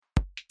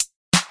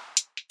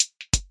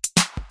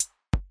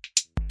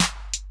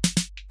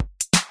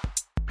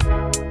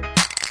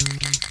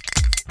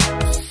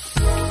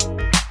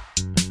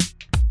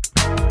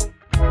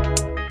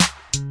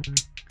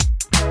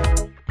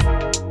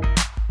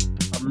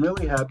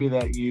really happy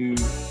that you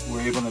were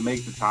able to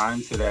make the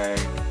time today.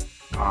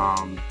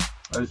 I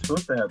was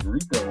supposed to have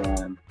Rico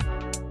on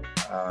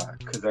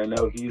because I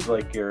know he's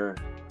like your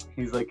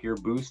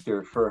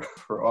booster for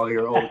all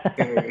your old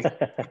players.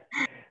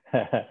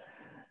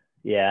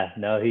 Yeah,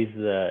 no, he's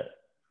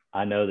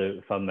I know that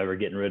if I'm ever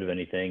getting rid of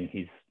anything,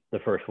 he's the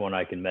first one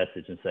I can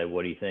message and say,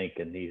 what do you think?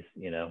 And he's,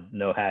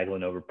 no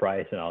haggling over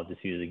price. And I'll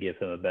just usually give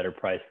him a better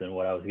price than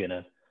what I was going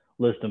to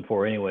list him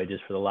for anyway,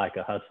 just for the lack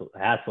of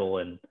hassle.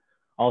 And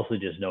also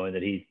just knowing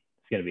that he's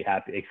going to be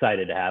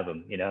excited to have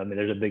him. I mean,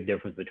 there's a big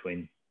difference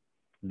between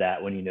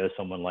that when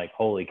someone like,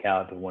 holy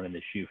cow, I've been wanting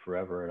this shoe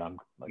forever. And I'm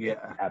like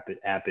Yeah,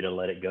 happy to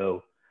let it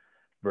go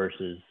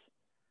versus,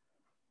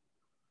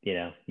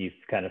 you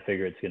kind of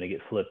figure it's going to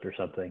get flipped or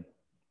something.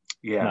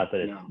 yeah,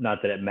 no,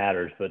 Not that it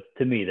matters, but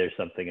to me, there's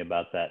something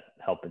about that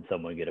helping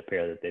someone get a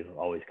pair that they've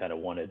always kind of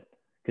wanted.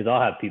 Because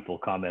I'll have people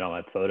comment on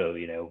my photo,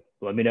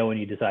 let me know when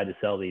you decide to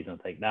sell these. And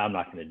I'm like, no, I'm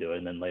not going to do it.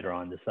 And then later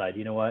on decide,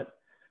 you know what?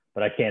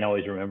 But I can't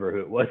always remember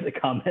who it was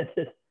that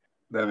commented.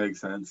 that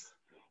makes sense.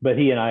 But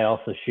he and I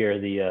also share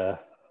the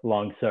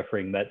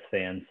long-suffering Mets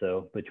fan.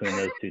 So between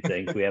those two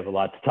things, we have a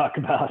lot to talk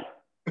about.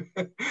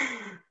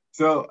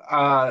 So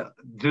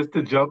just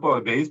to jump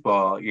on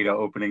baseball,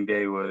 opening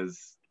day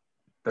was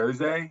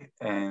Thursday,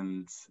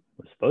 and It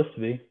was supposed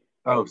to be.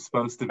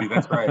 supposed to be.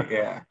 That's right.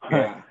 Yeah,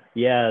 yeah.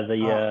 Yeah,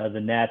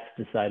 the Nats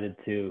decided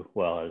to.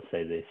 Well, I would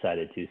say they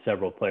decided to.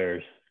 Several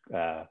players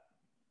had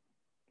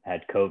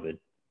COVID,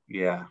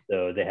 Yeah.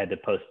 so they had to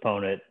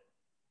postpone it.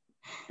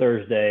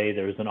 Thursday,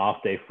 there was an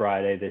off day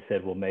Friday. They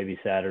said, well, maybe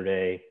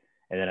Saturday,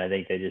 and then I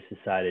think they just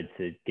decided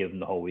to give them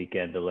the whole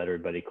weekend to let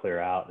everybody clear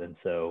out. And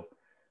so,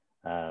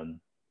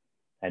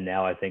 and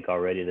now I think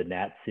already the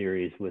Nats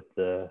series with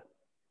the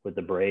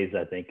Braves,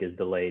 I think, is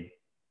delayed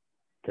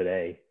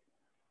today.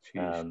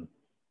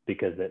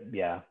 Because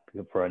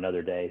for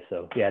another day.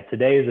 So yeah,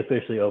 today is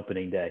officially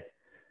opening day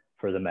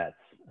for the Mets.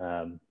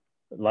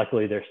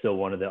 Luckily, they're still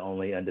one of the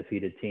only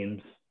undefeated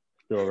teams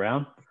still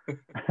around.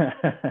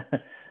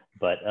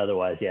 But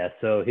otherwise, yeah.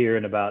 So here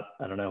in about,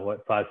 I don't know,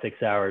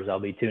 5-6 hours,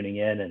 I'll be tuning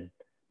in and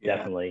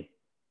definitely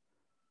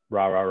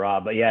rah, rah,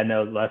 rah. But yeah,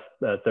 no, last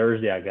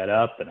Thursday I got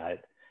up and I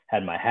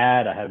had my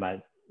hat.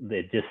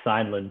 They just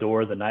signed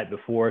Lindor the night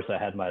before. So I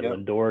had my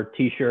Lindor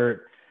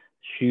t-shirt,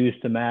 shoes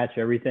to match,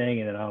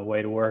 everything. And then on the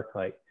way to work,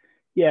 like,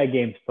 yeah,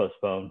 game's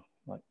postponed.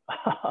 I'm like,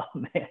 oh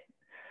man.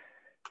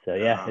 So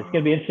yeah, it's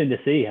gonna be interesting to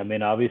see. I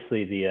mean,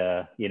 obviously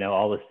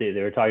all the state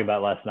they were talking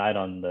about last night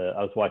I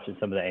was watching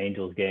some of the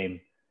Angels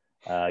game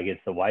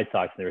against the White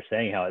Sox, and they were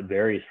saying how it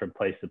varies from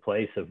place to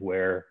place of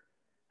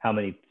how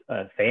many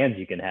fans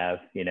you can have.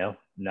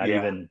 Not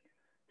even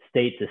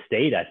state to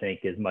state, I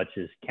think, as much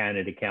as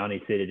county to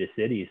county, city to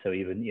city. So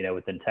even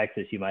within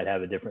Texas, you might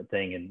have a different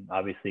thing, and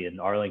obviously in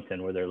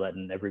Arlington, where they're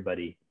letting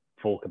everybody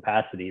full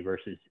capacity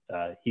versus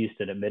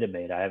Houston at Minute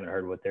Maid. I haven't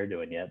heard what they're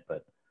doing yet,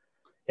 but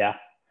yeah,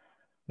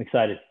 I'm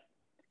excited.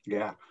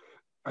 Yeah.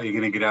 Are you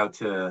going to get out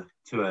to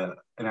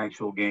an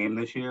actual game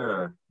this year?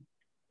 Or?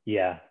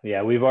 Yeah.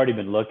 We've already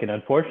been looking.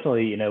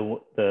 Unfortunately,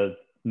 the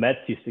Mets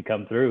used to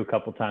come through a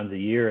couple times a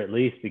year at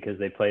least because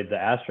they played the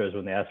Astros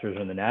when the Astros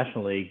were in the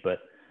National League, but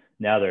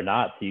now they're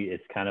not. So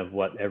it's kind of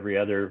every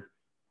other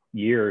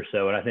year or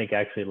so. And I think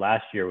actually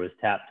last year was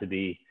tapped to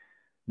be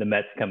the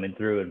Mets coming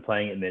through and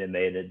playing at Minute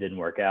Maid, and it didn't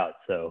work out.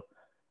 So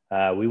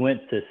we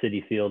went to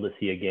Citi Field to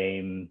see a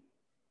game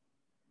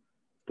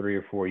 3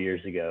 or 4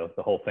 years ago.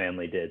 The whole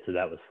family did. So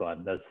that was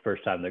fun. That's the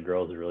first time the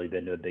girls have really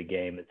been to a big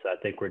game. And so I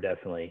think we're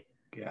definitely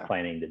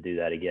planning to do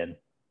that again.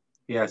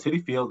 Yeah.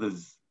 Citi Field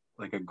is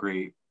like a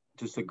great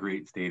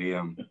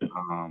stadium.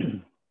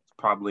 It's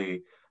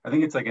probably, I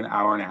think it's like an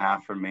hour and a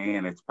half for me.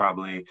 And it's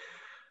probably,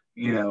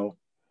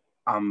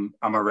 I'm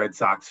a Red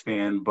Sox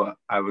fan, but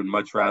I would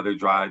much rather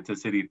drive to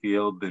Citi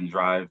Field than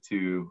drive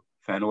to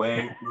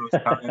Fenway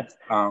most times.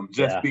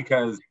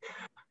 Because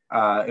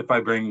if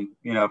I bring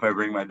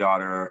my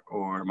daughter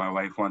or my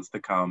wife wants to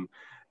come,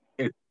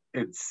 it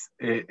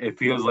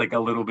feels like a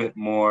little bit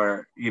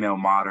more,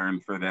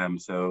 modern for them.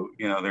 So,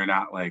 they're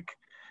not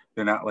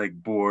like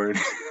bored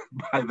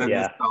by the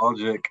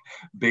nostalgic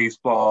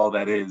baseball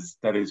that is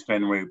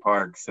Fenway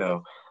Park.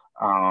 So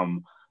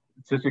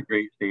it's such a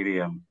great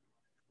stadium.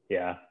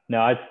 Yeah,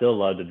 no, I'd still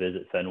love to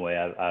visit Fenway.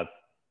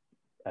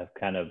 I've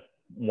kind of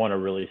want to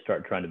really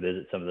start trying to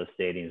visit some of those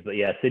stadiums. But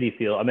yeah, Citi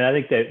Field, I mean, I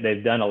think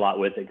they've done a lot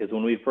with it because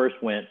when we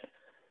first went,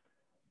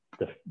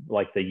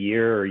 the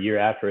year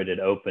after it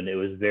had opened, it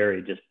was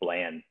very just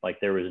bland.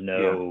 Like there was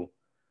no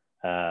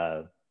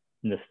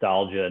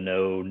nostalgia,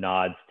 no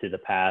nods to the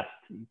past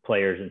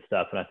players and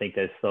stuff. And I think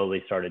they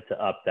slowly started to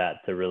up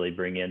that to really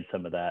bring in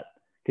some of that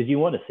because you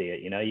want to see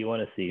it. You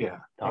want to see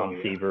Tom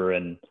Seaver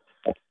and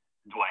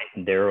Dwight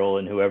and Darryl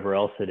and whoever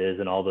else it is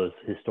and all those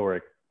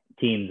historic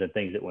teams and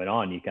things that went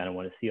on. You kind of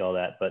want to see all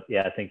that. But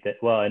yeah, I think that,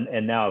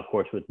 and now of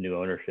course with new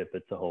ownership,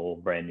 it's a whole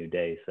brand new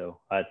day. So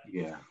I'm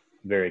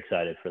very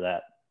excited for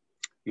that.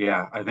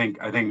 Yeah, I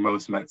think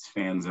most Mets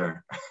fans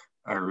are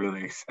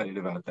really excited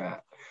about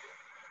that.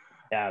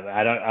 Yeah,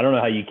 I don't know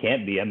how you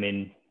can't be. I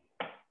mean,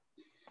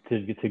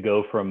 to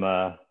go from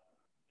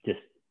just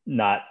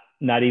not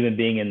even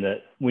being in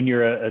when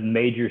you're a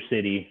major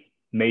city,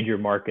 major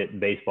market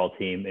baseball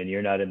team, and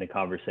you're not in the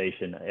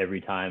conversation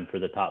every time for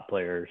the top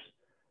players,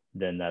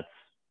 then that's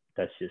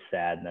just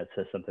sad. And that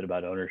says something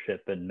about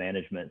ownership and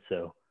management.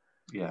 So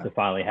yeah, to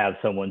finally have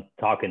someone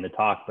talking the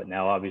talk, but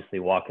now obviously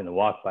walking the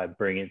walk by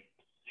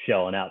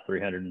shelling out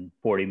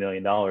 $340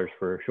 million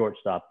for a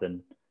shortstop,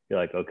 then you're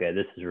like, okay,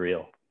 this is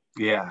real.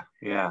 Yeah.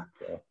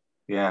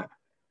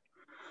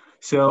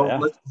 So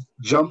let's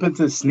jump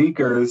into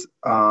sneakers.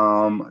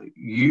 I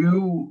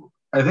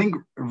think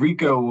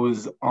Rico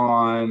was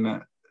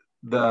on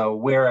the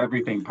Wear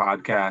Everything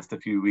podcast a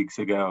few weeks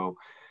ago,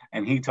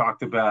 and he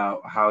talked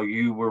about how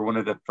you were one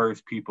of the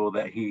first people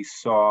that he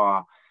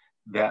saw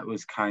that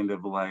was kind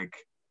of like,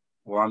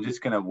 well, I'm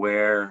just going to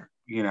wear,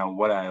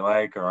 what I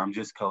like, or I'm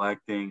just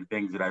collecting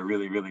things that I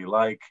really, really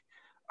like.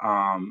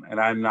 And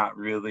I'm not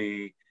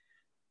really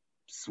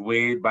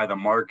swayed by the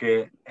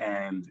market.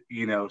 And,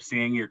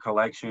 seeing your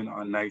collection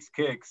on Nice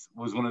Kicks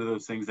was one of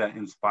those things that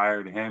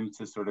inspired him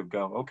to sort of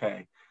go,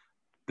 okay,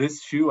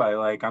 this shoe I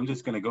like, I'm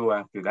just going to go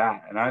after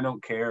that. And I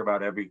don't care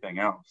about everything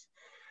else.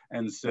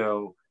 And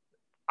so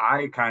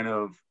I kind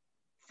of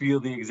feel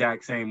the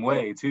exact same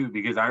way too,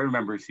 because I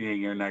remember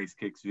seeing your Nice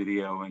Kicks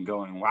video and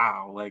going,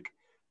 wow, like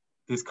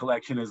this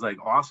collection is like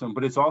awesome,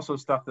 but it's also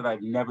stuff that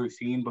I've never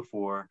seen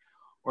before,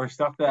 or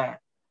stuff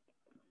that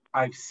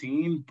I've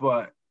seen,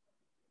 but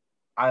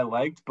I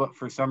liked, but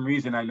for some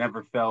reason I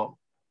never felt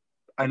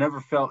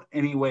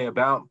any way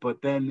about.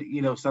 But then,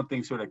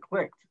 something sort of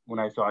clicked when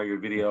I saw your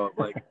video of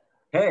like,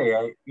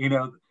 hey,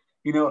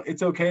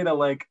 it's okay to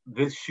like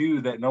this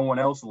shoe that no one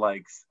else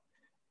likes.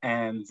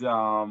 And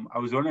I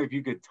was wondering if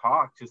you could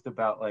talk just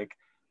about like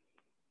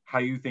how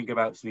you think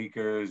about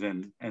sneakers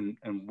and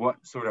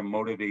what sort of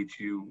motivates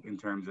you in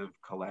terms of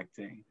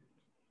collecting.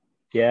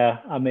 Yeah,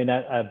 I mean,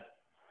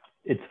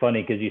 it's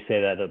funny because you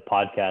say that a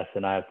podcast,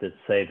 and I have to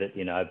say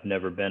that, I've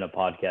never been a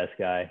podcast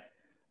guy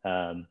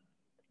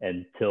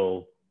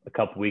until a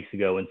couple of weeks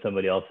ago when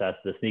somebody else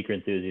the sneaker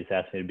enthusiast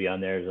asked me to be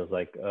on theirs. I was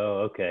like,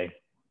 oh, okay.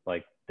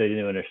 Like they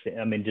didn't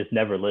understand. I mean, just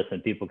never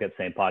listened. People kept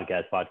saying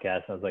podcast.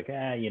 I was like,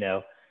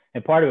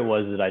 and part of it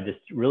was that I just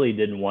really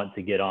didn't want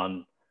to get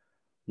on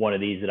one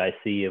of these that I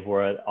see of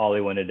where all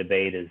they want to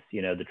debate is,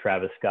 the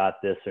Travis Scott,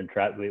 this and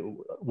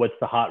what's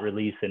the hot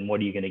release and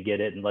what are you going to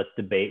get it? And let's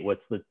debate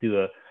let's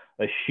do a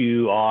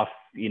shoe off,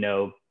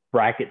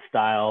 bracket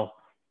style.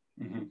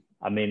 Mm-hmm.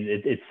 I mean,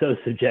 it's so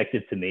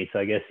subjective to me. So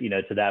I guess,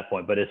 to that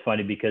point, but it's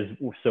funny because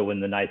in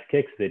the Nice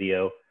Kicks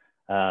video,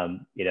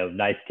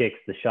 Nice Kicks,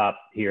 the shop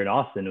here in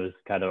Austin was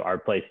kind of our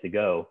place to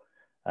go.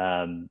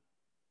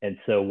 And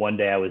so one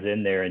day I was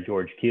in there and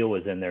George Keel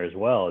was in there as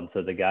well. And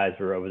so the guys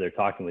were over there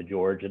talking with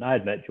George, and I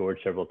had met George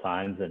several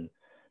times, and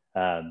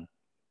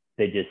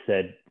they just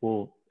said,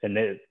 well,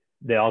 and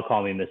they all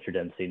call me Mr.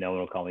 Dempsey. No one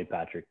will call me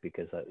Patrick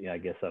because I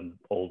guess I'm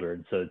older.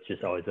 And so it's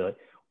just always like,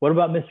 what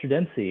about Mr.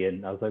 Dempsey?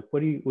 And I was like,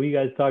 what are you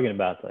guys talking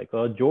about? It's like,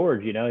 well,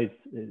 George, he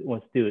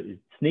wants to do a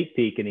sneak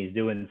peek, and he's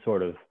doing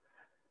sort of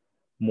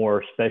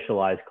more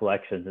specialized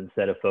collections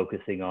instead of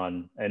focusing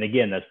on, and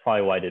again, that's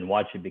probably why I didn't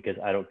watch it, because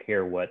I don't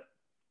care what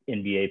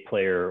NBA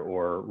player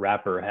or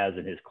rapper has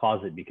in his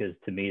closet, because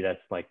to me that's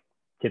like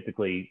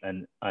typically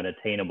an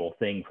unattainable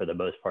thing for the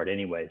most part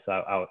anyway. So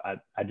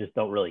I just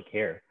don't really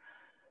care.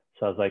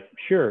 So I was like,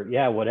 sure,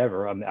 yeah,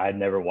 whatever. I mean, I'd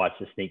never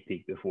watched a sneak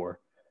peek before,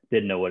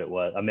 didn't know what it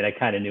was. I mean, I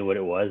kind of knew what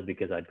it was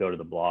because I'd go to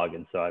the blog,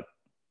 and so I was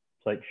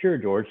like, sure,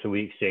 George. So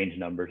we exchanged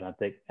numbers, and I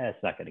think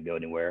it's not going to go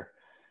anywhere.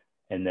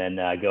 And then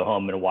I go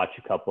home and watch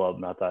a couple of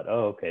them. I thought,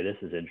 oh, okay, this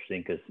is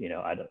interesting, because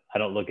I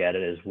don't look at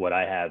it as what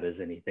I have as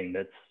anything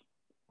that's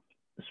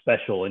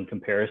special in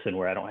comparison,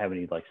 where I don't have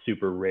any like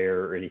super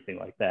rare or anything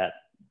like that.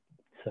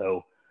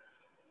 So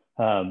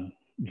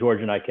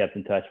George and I kept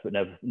in touch, but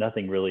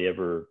nothing really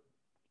ever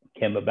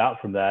came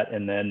about from that.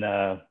 And then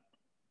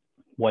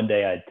one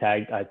day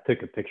I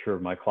took a picture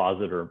of my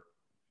closet or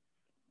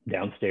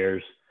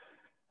downstairs,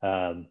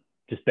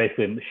 just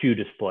basically a shoe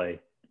display,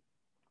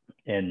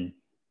 and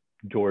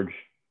George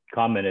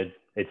commented,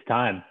 "It's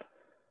time."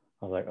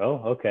 I was like,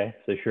 oh, okay.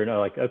 So sure enough,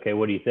 like, okay,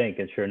 what do you think?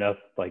 And sure enough,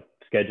 like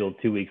scheduled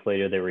 2 weeks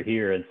later, they were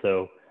here. And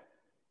so,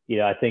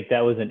 I think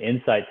that was an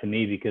insight to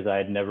me, because I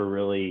had never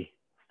really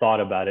thought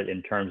about it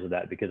in terms of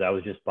that, because I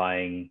was just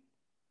buying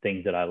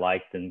things that I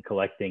liked and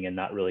collecting and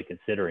not really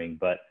considering.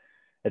 But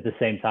at the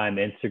same time,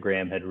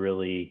 Instagram had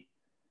really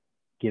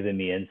given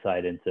me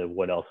insight into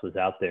what else was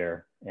out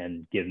there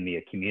and given me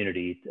a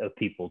community of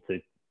people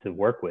to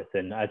work with.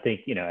 And I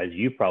think, as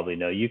you probably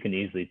know, you can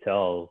easily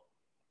tell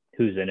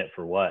who's in it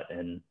for what.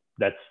 And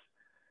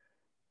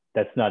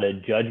that's not a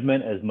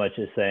judgment as much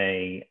as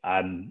saying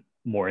I'm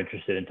more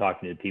interested in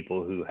talking to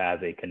people who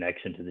have a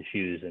connection to the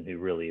shoes and who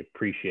really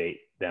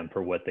appreciate them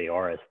for what they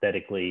are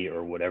aesthetically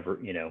or whatever,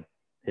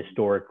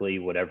 historically,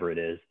 whatever it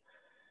is.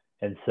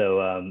 And so,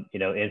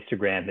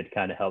 Instagram had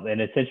kind of helped. And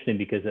it's interesting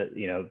because,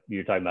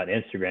 you're talking about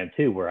Instagram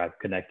too, where I've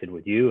connected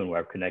with you and where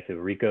I've connected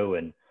with Rico.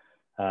 And,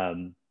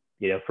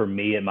 for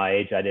me at my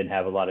age, I didn't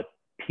have a lot of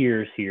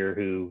peers here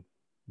who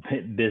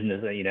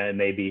business, it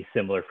may be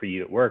similar for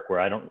you at work,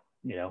 where I don't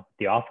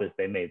the office,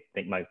 they may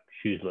think my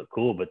shoes look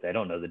cool, but they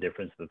don't know the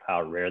difference of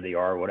how rare they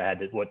are, what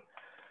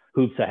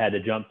hoops I had to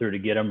jump through to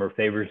get them, or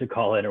favors to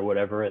call in or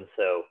whatever. And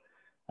so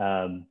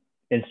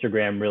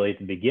Instagram really at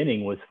the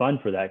beginning was fun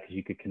for that, because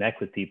you could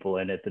connect with people.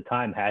 And at the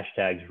time,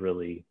 hashtags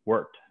really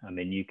worked. I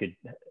mean, you could,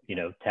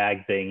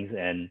 tag things,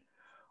 and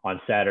on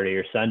Saturday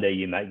or Sunday,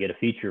 you might get a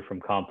feature from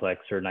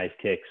Complex or Nice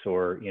Kicks,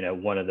 or,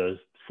 one of those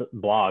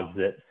blogs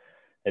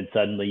and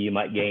suddenly you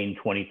might gain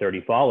 20,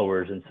 30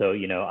 followers. And so,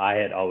 I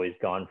had always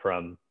gone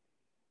from,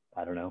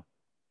 I don't know,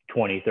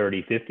 20,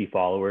 30, 50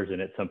 followers.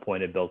 And at some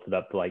point it built it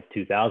up to like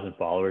 2,000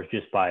 followers,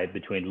 just by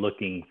between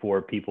looking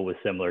for people with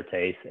similar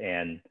tastes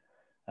and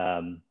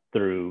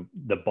through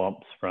the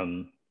bumps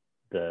from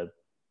the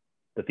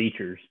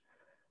features.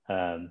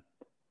 So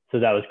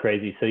that was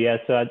crazy. So yeah,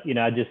 so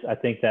I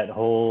think that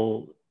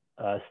whole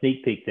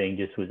sneak peek thing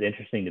just was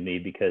interesting to me,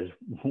 because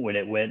when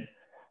it went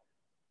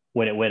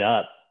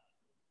up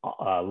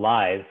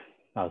live,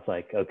 I was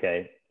like,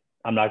 okay,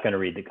 I'm not going to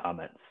read the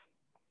comments.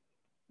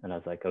 And I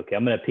was like, okay,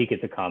 I'm going to peek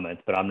at the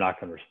comments, but I'm not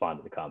going to respond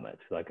to the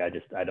comments. Like,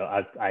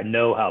 I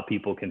know how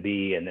people can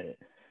be. And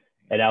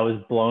I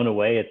was blown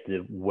away at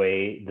the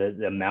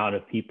amount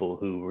of people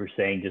who were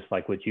saying, just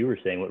like what you were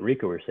saying, what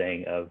Rico were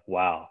saying, of,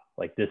 wow,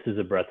 like, this is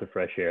a breath of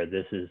fresh air.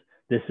 This is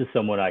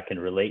someone I can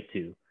relate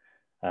to.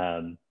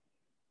 And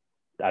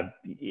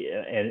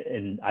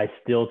I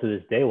still, to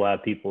this day, will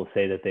have people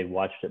say that they've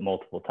watched it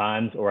multiple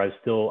times, or I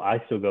still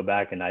go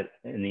back, and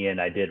in the end,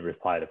 I did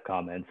reply to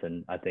comments,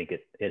 and I think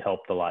it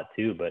helped a lot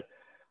too. But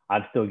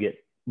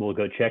we'll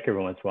go check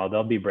every once in a while.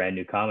 There'll be brand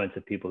new comments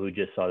of people who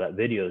just saw that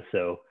video.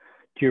 So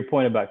to your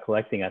point about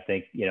collecting, I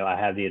think, I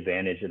have the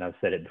advantage, and I've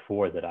said it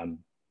before, that I'm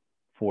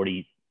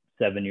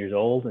 47 years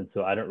old. And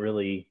so I don't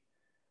really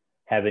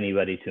have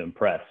anybody to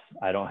impress.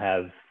 I don't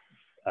have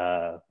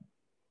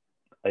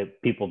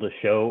people to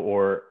show,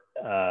 or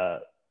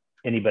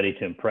anybody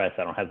to impress.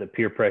 I don't have the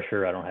peer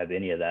pressure. I don't have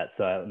any of that.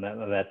 So I'm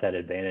at that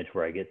advantage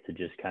where I get to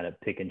just kind of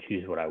pick and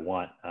choose what I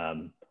want.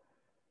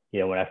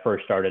 When I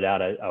first started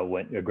out,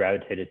 I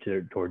gravitated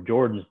toward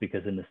Jordans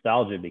because of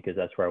nostalgia, because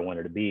that's where I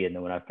wanted to be. And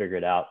then when I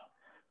figured out,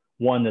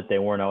 one, that they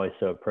weren't always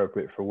so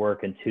appropriate for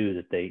work, and two,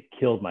 that they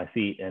killed my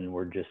feet and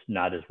were just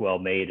not as well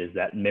made as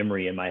that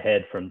memory in my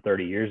head from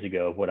 30 years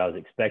ago of what I was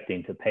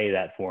expecting, to pay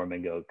that for them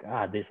and go,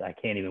 God, I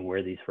can't even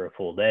wear these for a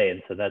full day.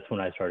 And so that's when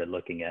I started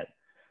looking at,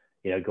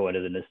 going to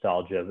the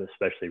nostalgia of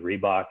especially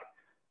Reebok,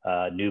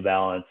 New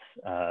Balance,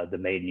 the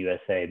Made in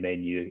USA, Made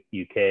in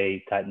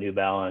UK type New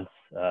Balance,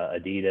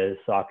 Adidas,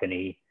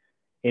 Saucony,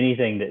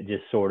 anything that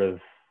just sort of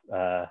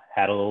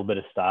had a little bit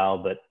of style.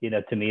 But,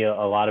 to me, a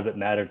lot of it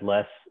mattered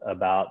less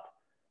about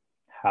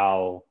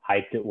how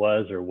hyped it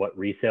was or what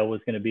resale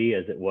was going to be,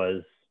 as it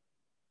was,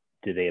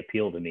 do they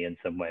appeal to me in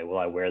some way? Will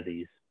I wear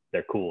these?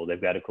 They're cool.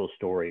 They've got a cool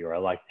story, or I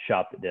like the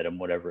shop that did them,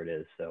 whatever it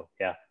is. So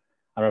yeah,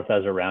 I don't know if that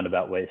was a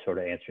roundabout way to sort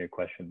of answer your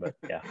question, but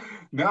yeah.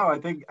 No, I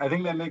think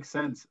that makes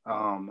sense.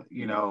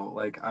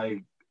 Like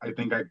I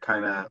think I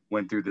kind of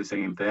went through the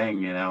same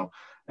thing,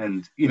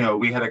 and,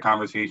 we had a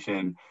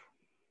conversation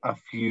a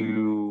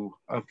few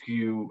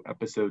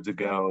episodes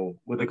ago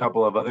with a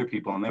couple of other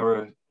people, and they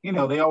were,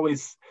 they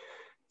always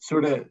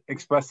sort of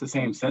express the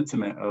same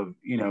sentiment of,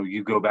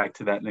 you go back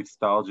to that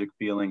nostalgic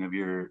feeling of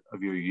your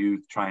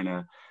youth, trying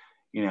to,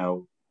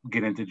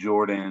 get into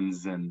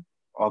Jordans and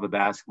all the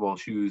basketball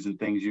shoes and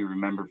things you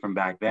remember from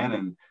back then.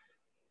 And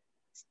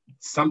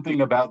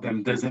something about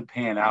them doesn't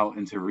pan out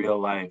into real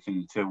life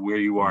and to where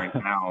you are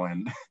now.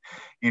 And,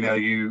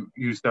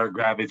 you start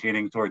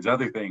gravitating towards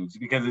other things,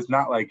 because it's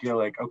not like you're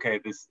like, okay,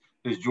 this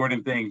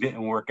Jordan thing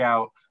didn't work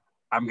out,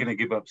 I'm going to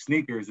give up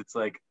sneakers. It's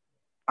like,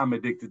 I'm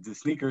addicted to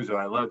sneakers, or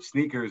I love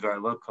sneakers, or I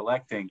love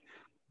collecting.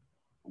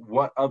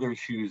 What other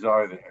shoes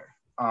are there?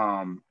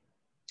 I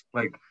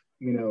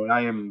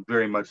am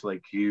very much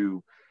like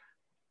you,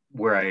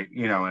 where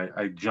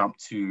I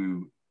jumped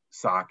to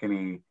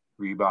Saucony,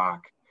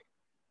 Reebok,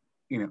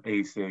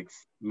 Asics,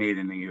 Made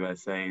in the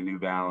USA, New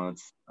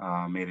Balance,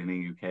 Made in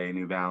the UK,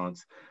 New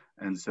Balance.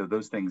 And so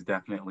those things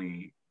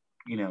definitely,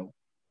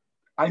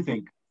 I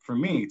think for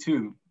me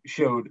too,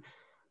 showed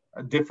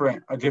a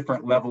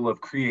different level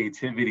of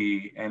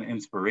creativity and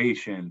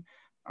inspiration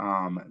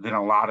than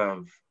a lot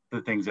of the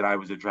things that I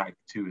was attracted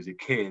to as a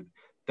kid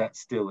that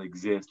still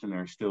exist, and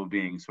they're still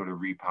being sort of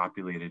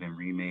repopulated and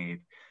remade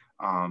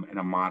in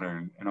a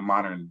modern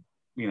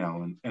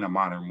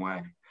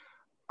way.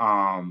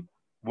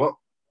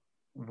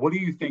 What do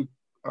you think,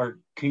 or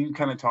can you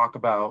kind of talk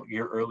about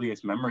your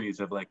earliest memories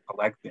of like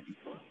collecting?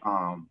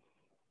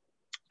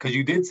 Because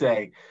you did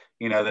say,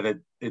 that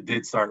it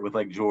did start with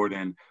like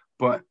Jordan,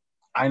 but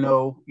I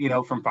know,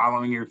 from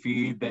following your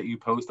feed, that you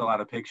post a lot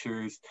of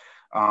pictures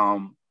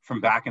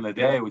from back in the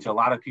day, which a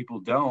lot of people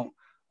don't,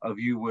 of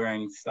you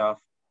wearing stuff.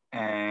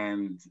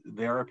 And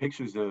there are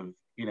pictures of,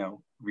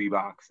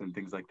 Reeboks and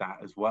things like that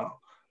as well.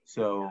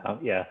 So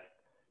yeah.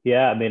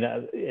 I mean,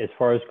 as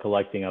far as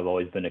collecting, I've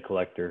always been a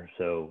collector.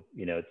 So,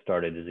 it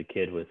started as a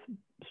kid with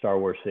Star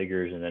Wars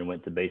figures, and then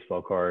went to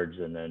baseball cards,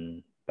 and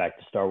then back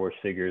to Star Wars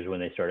figures when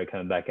they started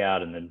coming back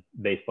out, and then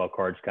baseball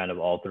cards kind of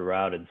all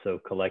throughout. And so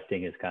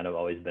collecting has kind of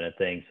always been a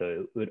thing.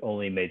 So it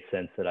only made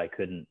sense that I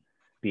couldn't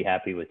be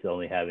happy with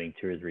only having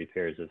 2 or 3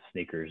 pairs of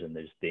sneakers and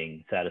just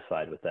being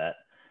satisfied with that.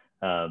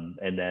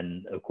 And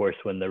then of course,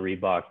 when the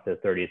Reebok, the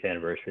 30th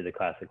anniversary of the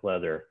classic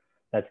leather,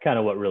 that's kind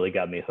of what really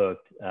got me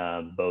hooked,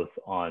 both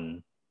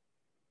on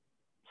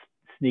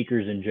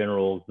sneakers in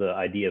general, the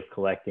idea of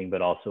collecting,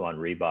 but also on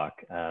Reebok.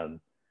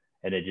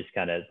 And it just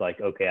kind of like,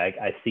 okay,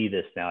 I see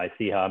this now. I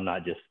see how I'm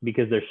not just,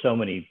 because there's so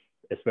many,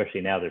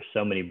 especially now, there's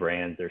so many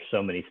brands, there's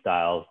so many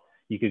styles,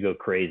 you could go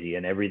crazy,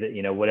 and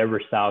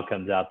whatever style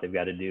comes out, they've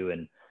got to do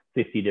in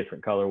 50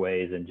 different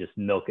colorways and just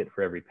milk it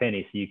for every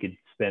penny. So you could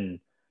spend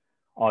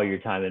all your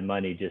time and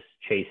money just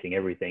chasing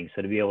everything.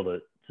 So to be able to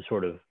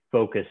sort of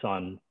focus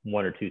on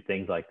 1 or 2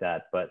 things like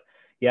that. But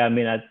yeah, I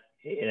mean, as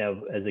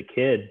a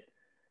kid,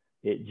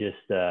 it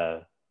just,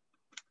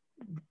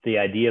 the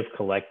idea of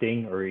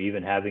collecting or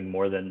even having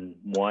more than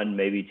 1,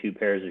 maybe 2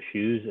 pairs of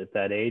shoes at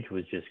that age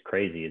was just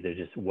crazy. There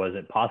just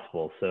wasn't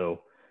possible.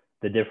 So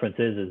the difference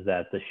is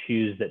that the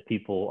shoes that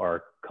people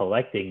are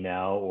collecting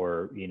now,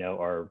 or,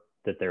 are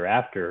that they're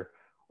after,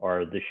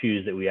 are the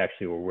shoes that we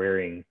actually were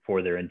wearing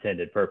for their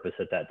intended purpose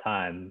at that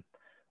time,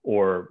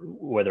 or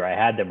whether I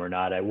had them or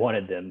not, I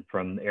wanted them,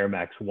 from Air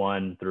Max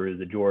 1 through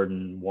the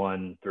Jordan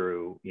 1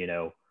 through,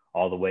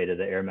 all the way to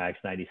the Air Max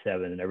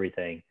 97 and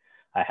everything.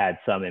 I had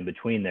some in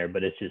between there,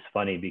 but it's just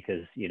funny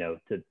because,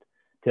 to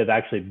have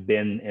actually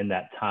been in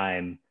that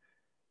time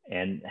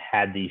and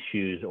had these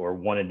shoes or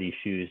wanted these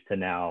shoes, to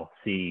now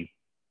see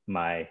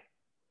my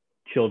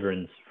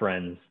children's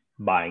friends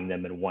buying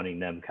them and wanting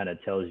them, kind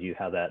of tells you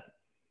how that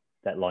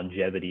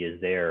longevity is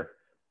there,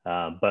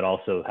 but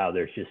also how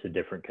there's just a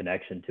different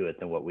connection to it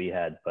than what we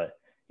had. But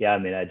yeah, I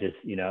mean, I just,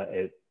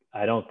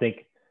 I don't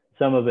think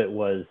some of it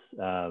was,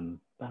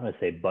 I don't want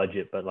to say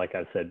budget, but like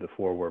I've said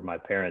before, where my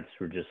parents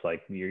were just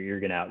like, you're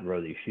going to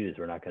outgrow these shoes.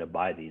 We're not going to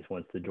buy these.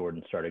 Once the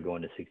Jordan started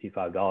going to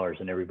 $65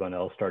 and everyone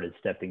else started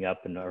stepping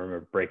up, and I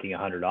remember breaking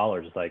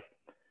 $100, it's like,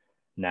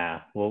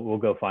 nah, we'll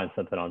go find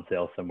something on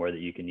sale somewhere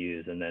that you can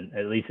use. And then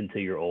at least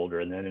until you're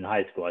older. And then in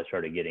high school, I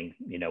started getting,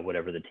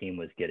 whatever the team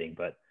was getting.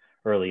 But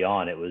early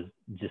on, it was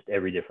just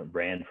every different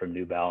brand, from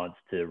New Balance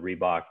to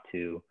Reebok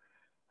to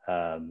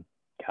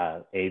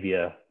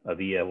Avia,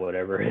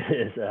 whatever it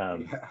is.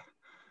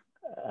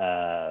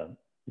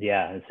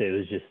 And so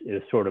it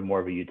was sort of more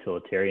of a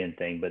utilitarian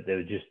thing, but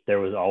there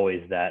was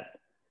always that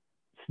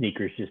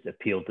sneakers just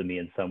appealed to me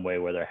in some way,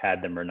 whether I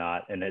had them or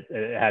not. And it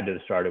had to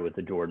have started with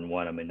the Jordan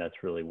 1. I mean,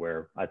 that's really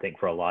where I think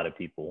for a lot of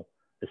people,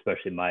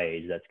 especially my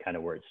age, that's kind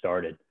of where it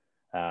started.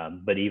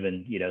 But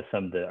even,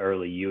 some of the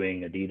early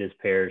Ewing Adidas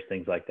pairs,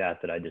 things like that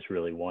I just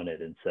really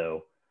wanted. And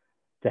so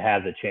to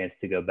have the chance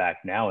to go back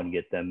now and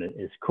get them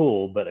is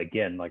cool. But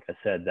again, like I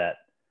said, that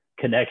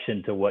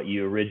connection to what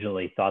you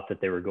originally thought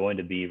that they were going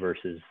to be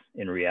versus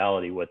in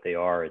reality what they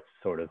are, it's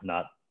sort of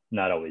not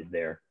always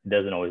there. It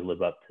doesn't always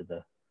live up to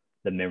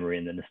the memory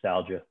and the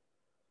nostalgia.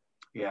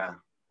 Yeah,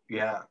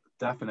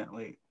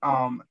 definitely.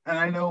 And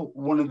I know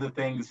one of the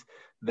things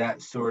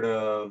that sort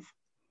of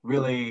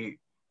really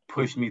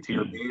pushed me to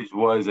your page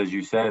was, as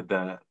you said,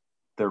 the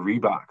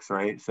Reeboks,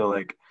 right? So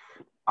like,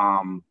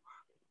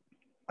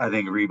 I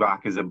think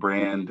Reebok is a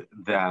brand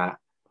that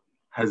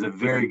has a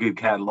very good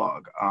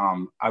catalog.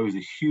 I was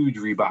a huge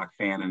Reebok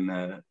fan in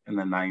the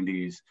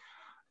 90s.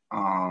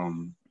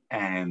 And,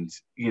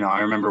 I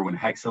remember when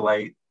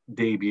Hexalite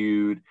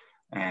debuted,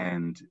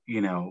 and,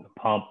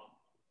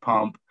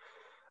 Pump.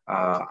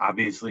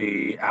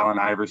 Obviously, Allen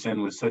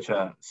Iverson was such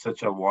a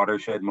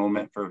watershed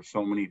moment for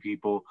so many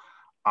people.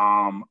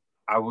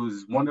 I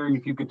was wondering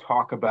if you could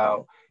talk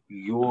about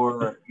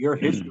your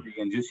history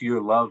and just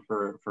your love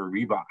for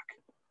Reebok.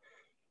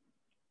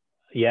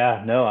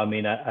 Yeah, no, I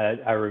mean,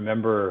 I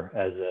remember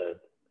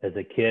as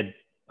a kid,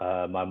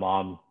 my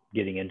mom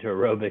getting into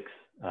aerobics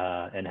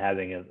and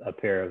having a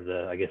pair of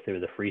I guess they were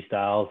the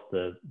freestyles,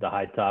 the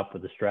high top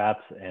with the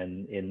straps.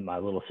 And my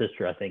little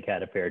sister, I think,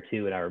 had a pair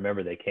too. And I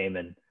remember they came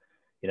in,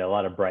 a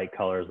lot of bright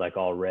colors, like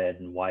all red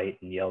and white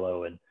and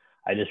yellow. And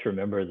I just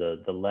remember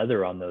the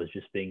leather on those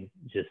just being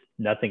just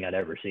nothing I'd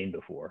ever seen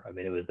before. I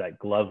mean, it was that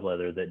glove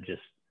leather that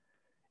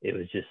it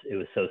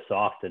was so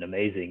soft and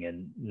amazing,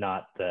 and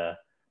not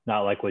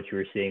like what you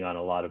were seeing on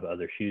a lot of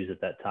other shoes at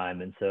that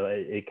time. And so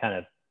it kind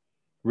of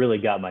really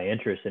got my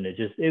interest. And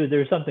there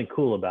was something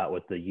cool about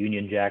with the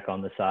Union Jack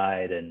on the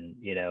side. And,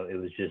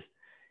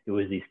 it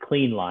was these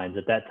clean lines.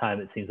 At that time,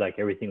 it seems like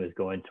everything was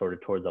going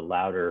toward the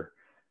louder,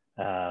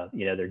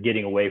 they're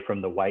getting away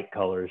from the white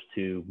colors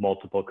to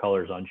multiple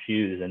colors on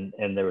shoes.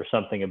 And there was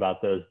something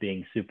about those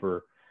being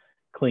super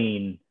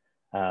clean.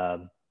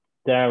 Then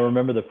I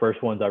remember the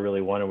first ones I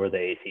really wanted were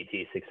the ACT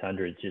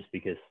 600s, just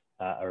because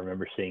I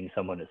remember seeing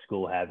someone at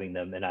school having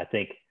them. And I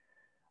think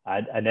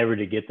I never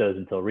did get those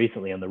until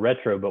recently on the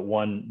retro, but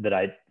one that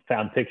I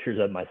found pictures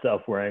of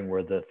myself wearing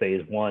were the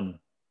Phase 1,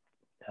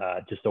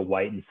 just a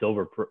white and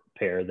silver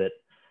pair that,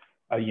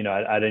 I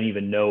didn't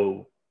even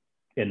know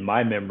in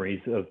my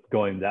memories of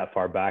going that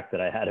far back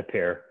that I had a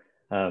pair.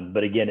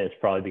 But again, it's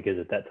probably because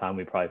at that time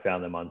we probably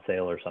found them on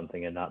sale or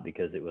something, and not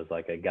because it was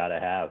like a gotta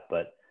have,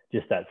 but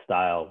just that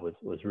style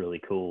was really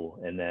cool.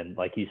 And then,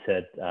 like you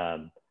said,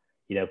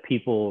 you know,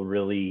 people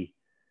really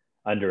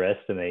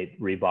underestimate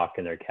Reebok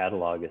in their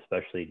catalog,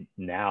 especially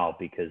now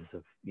because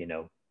of, you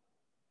know,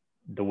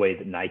 the way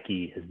that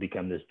Nike has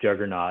become this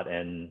juggernaut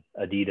and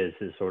Adidas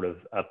is sort of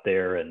up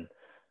there. And,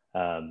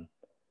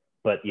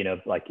 but, you know,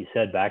 like you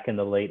said, back in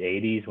the late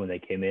 80s when they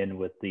came in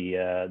with the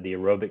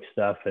aerobic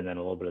stuff and then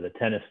a little bit of the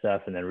tennis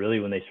stuff. And then really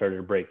when they started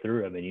to break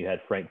through, I mean, you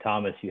had Frank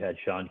Thomas, you had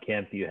Sean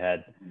Kemp, you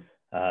had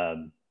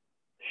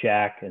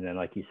Shaq. And then,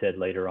 like you said,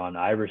 later on,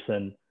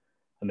 Iverson.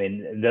 I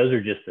mean, those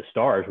are just the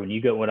stars. When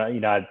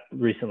I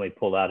recently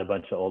pulled out a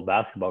bunch of old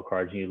basketball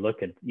cards and you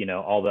look at, you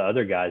know, all the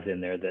other guys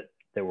in there that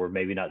were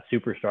maybe not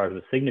superstars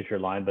with signature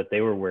line, but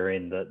they were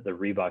wearing the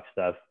Reebok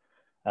stuff.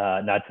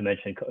 Not to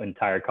mention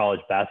entire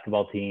college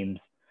basketball teams,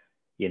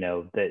 you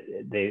know,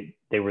 that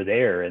they were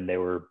there and they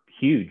were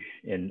huge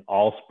in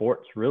all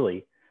sports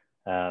really.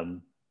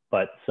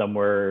 But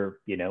somewhere,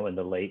 you know, in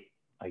the late,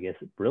 I guess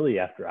really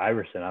after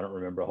Iverson, I don't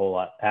remember a whole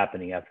lot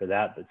happening after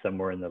that, but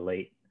somewhere in the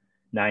late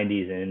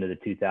 90s and into the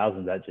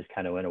 2000s, that just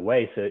kind of went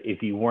away. So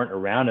if you weren't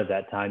around at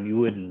that time, you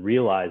wouldn't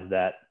realize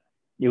that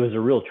it was a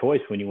real choice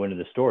when you went to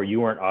the store.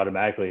 You weren't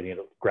automatically going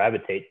to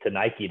gravitate to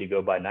Nike to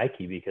go buy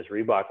Nike because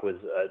Reebok was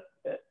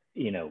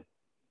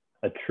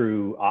a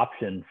true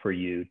option for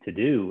you to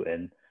do.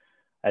 And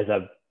as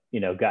I've,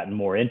 you know, gotten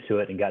more into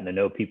it and gotten to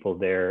know people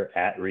there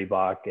at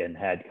Reebok and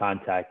had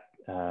contact,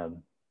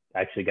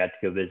 actually got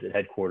to go visit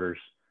headquarters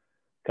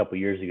a couple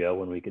of years ago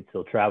when we could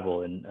still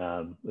travel. And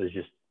it was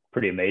just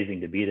pretty amazing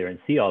to be there and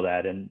see all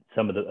that. And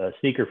some of the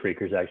Sneaker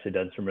Freakers actually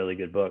done some really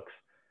good books.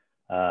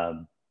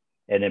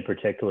 And in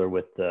particular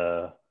with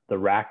the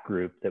Rack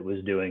group that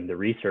was doing the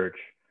research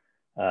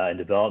and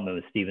development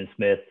with Stephen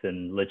Smith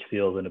and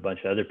Litchfield and a bunch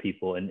of other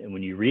people. And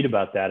when you read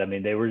about that, I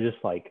mean, they were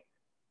just like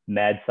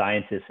mad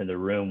scientists in the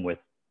room with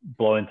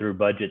blowing through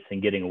budgets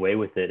and getting away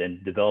with it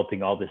and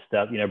developing all this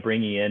stuff, you know,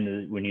 bringing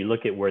in, when you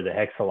look at where the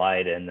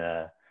Hexalite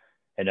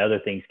and other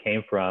things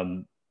came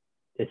from,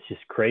 it's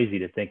just crazy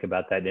to think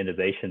about that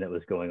innovation that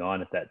was going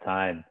on at that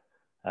time.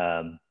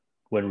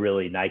 When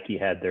really Nike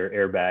had their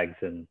airbags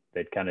and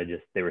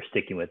they were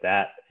sticking with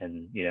that.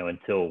 And, you know,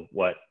 until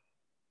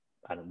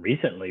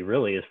recently,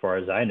 really, as far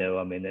as I know,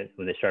 I mean,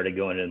 when they started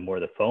going into more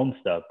of the foam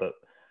stuff, but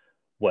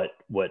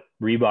what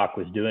Reebok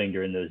was doing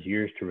during those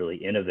years to really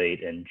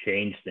innovate and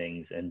change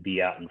things and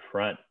be out in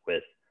front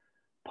with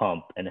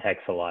Pump and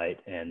Hexalite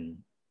and,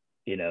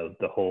 you know,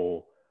 the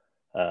whole,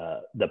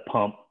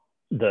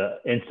 the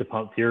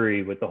Instapump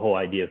theory with the whole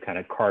idea of kind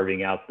of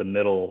carving out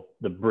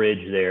the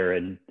bridge there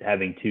and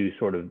having two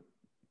sort of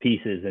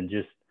pieces, and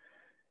just,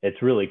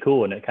 it's really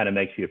cool. And it kind of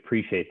makes you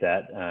appreciate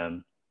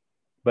that.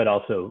 But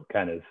also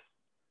kind of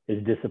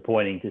is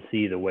disappointing to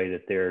see the way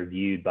that they're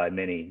viewed by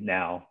many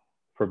now,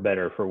 for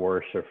better, for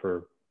worse, or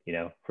for, you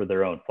know, for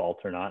their own fault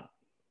or not.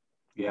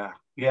 Yeah.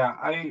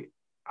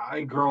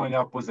 I growing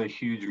up was a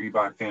huge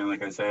Reebok fan,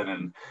 like I said.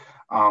 And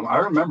I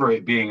remember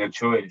it being a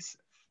choice.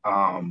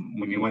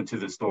 When you went to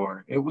the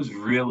store, it was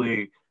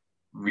really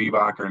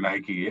Reebok or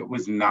Nike. It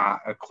was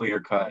not a clear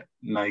cut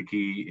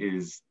Nike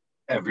is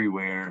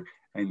everywhere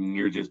and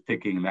you're just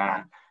picking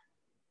that.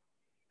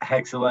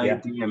 Hexalite, yeah.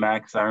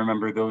 DMX, I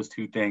remember those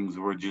two things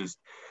were just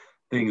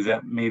things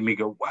that made me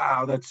go,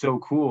 wow, that's so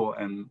cool.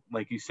 And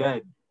like you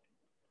said,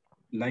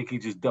 Nike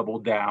just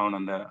doubled down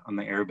on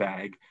the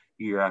airbag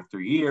year after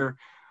year.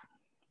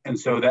 And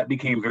so that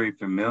became very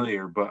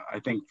familiar. But I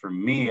think for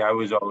me, I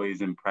was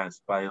always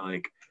impressed by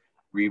like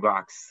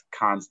Reebok's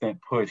constant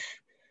push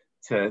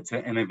to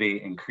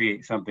innovate and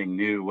create something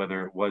new,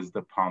 whether it was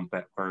the Pump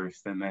at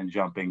first and then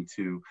jumping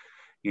to,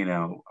 you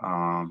know,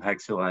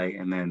 Hexalite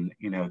and then,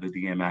 you know, the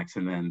DMX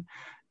and then,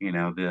 you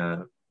know,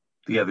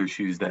 the other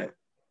shoes that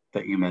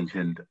you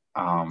mentioned.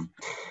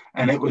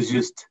 And it was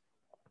just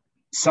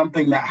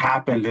something that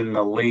happened in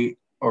the late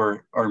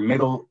or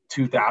middle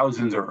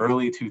 2000s or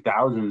early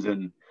 2000s.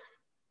 And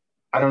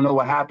I don't know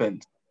what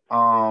happened.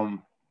 Can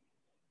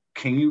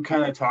you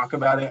kind of talk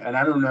about it? And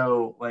I don't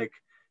know, like,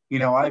 you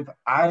know,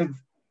 I've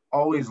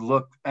always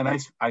looked, and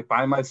I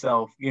find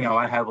myself, you know,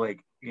 I have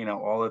like, you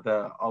know, all of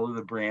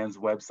the brands'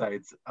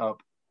 websites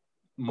up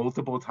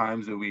multiple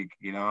times a week.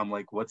 You know, I'm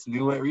like, what's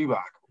new at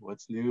Reebok?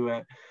 What's new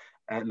at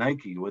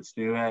Nike? What's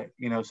new at,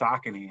 you know,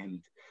 Saucony?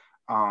 And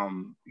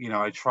you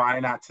know, I try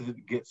not to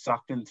get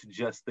sucked into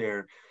just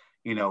their,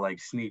 you know, like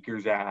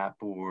sneakers app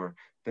or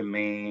the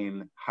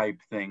main hype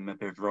thing that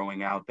they're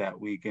throwing out that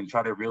week, and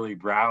try to really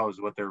browse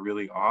what they're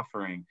really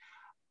offering.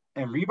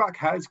 And Reebok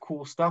has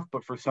cool stuff,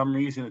 but for some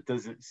reason it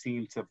doesn't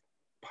seem to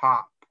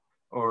pop,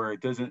 or it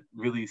doesn't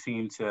really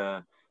seem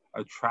to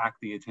attract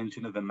the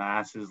attention of the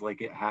masses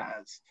like it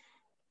has.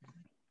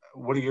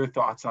 What are your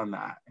thoughts on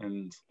that?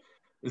 And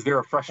is there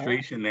a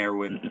frustration there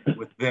with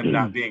them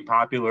not being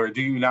popular? Or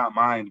do you not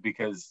mind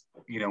because,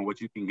 you know,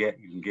 what you can get,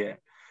 you can get?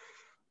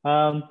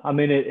 I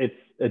mean,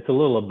 it's a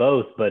little of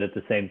both, but at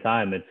the same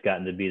time, it's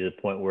gotten to be the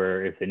point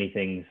where if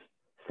anything's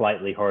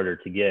slightly harder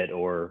to get,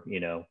 or, you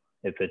know,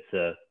 if it's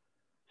a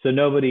So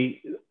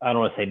nobody, I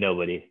don't want to say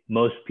nobody,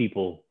 most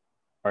people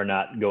are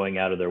not going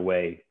out of their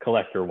way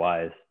collector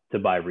wise to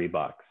buy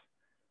Reeboks.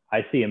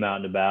 I see them out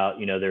and about.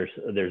 You know,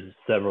 there's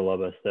several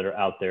of us that are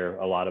out there,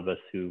 a lot of us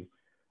who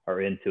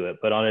are into it,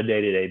 but on a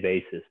day-to-day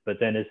basis. But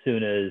then as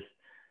soon as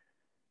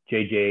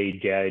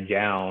JJ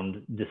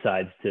Jound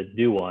decides to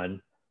do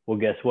one, well,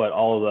 guess what?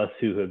 All of us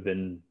who have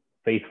been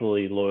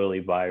faithfully, loyally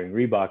buying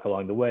Reebok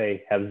along the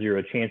way have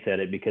zero chance at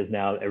it, because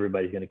now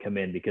everybody's going to come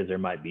in because there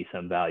might be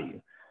some value.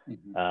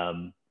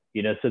 Mm-hmm.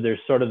 You know, so there's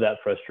sort of that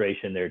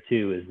frustration there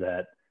too, is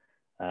that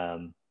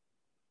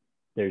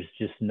there's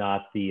just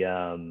not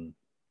the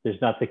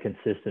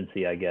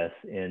consistency, I guess,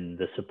 in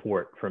the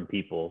support from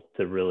people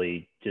to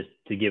really just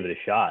to give it a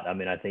shot. I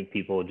mean, I think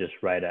people just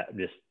right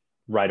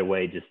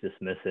away just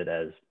dismiss it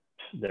as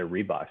their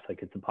Reeboks,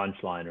 like it's a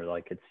punchline, or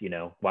like it's, you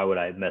know, why would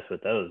I mess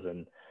with those?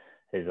 And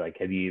it's like,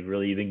 have you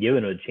really even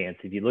given it a chance?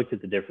 If you looked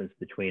at the difference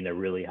between a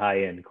really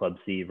high-end Club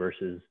C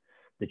versus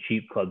the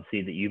cheap Club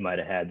C that you might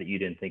have had that you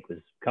didn't think was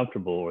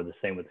comfortable, or the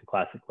same with the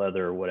classic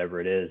leather or whatever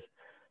it is.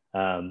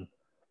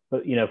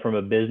 But, you know, from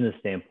a business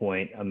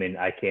standpoint, I mean,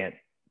 I can't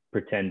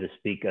pretend to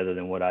speak other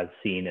than what I've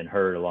seen and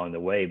heard along the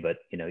way. But,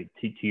 you know,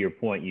 to your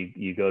point,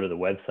 you go to the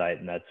website,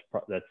 and that's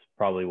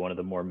probably one of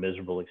the more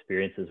miserable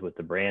experiences with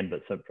the brand.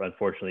 But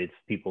unfortunately, it's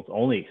people's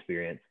only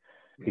experience,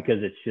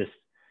 because it's just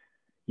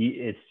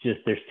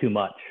there's too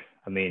much.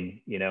 I mean,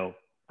 you know,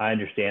 I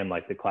understand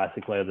like the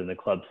classic leather and the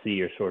Club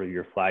C are sort of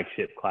your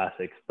flagship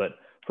classics, but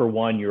for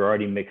one, you're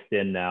already mixed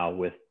in now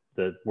with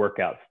the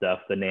workout stuff,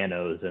 the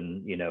nanos,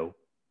 and, you know,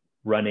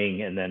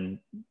 running, and then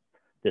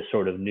this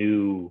sort of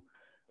new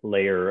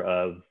layer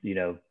of, you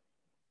know,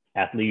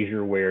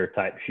 athleisure wear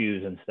type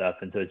shoes and stuff.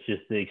 And so it's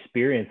just the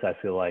experience, I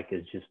feel like,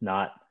 is just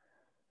not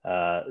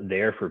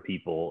there for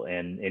people.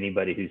 And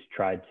anybody who's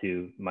tried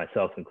to,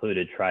 myself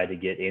included, try to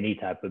get any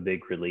type of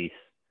big release,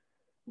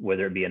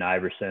 whether it be an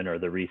Iverson or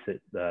the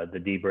recent,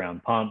 the D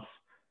Brown pumps,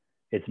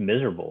 it's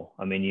miserable.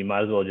 I mean, you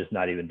might as well just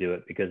not even do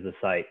it, because the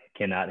site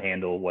cannot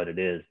handle what it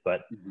is.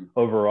 But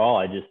overall,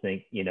 I just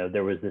think, you know,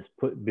 there was this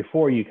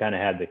before, you kind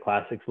of had the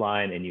classics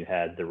line, and you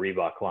had the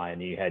Reebok line,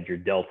 and you had your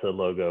Delta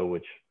logo,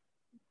 which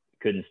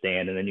couldn't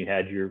stand. And then you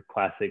had your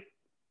classic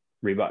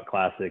Reebok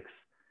Classics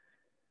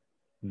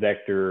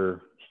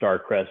Vector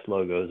Starcrest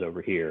logos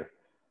over here.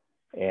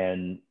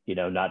 And, you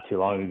know, not too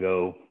long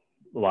ago,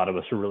 a lot of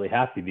us were really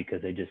happy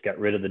because they just got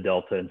rid of the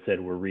Delta and said,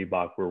 we're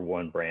Reebok, we're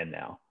one brand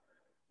now.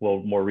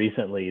 Well, more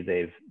recently,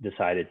 they've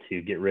decided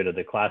to get rid of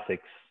the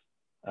classics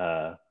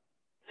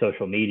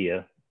social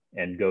media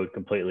and go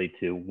completely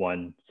to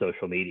one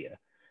social media,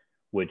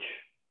 which,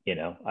 you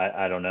know,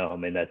 I don't know. I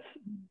mean, that's,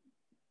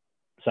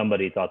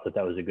 somebody thought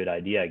that was a good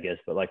idea, I guess.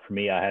 But like for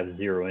me, I have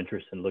zero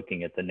interest in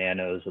looking at the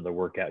nanos or the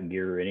workout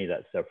gear or any of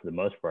that stuff for the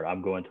most part.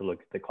 I'm going to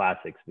look at the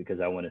classics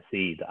because I want to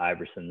see the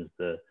Iversons,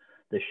 the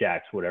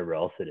Shaqs, whatever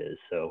else it is.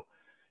 So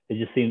it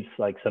just seems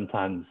like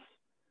sometimes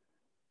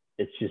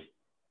it's just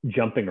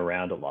jumping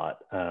around a lot.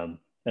 And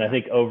I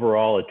think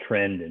overall a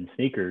trend in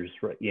sneakers,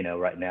 you know,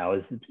 right now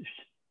is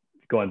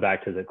going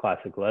back to the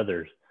classic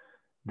leathers.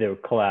 The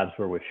collabs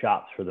were with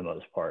shops for the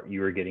most part.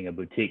 You were getting a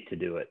boutique to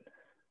do it.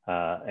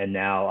 And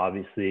now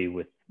obviously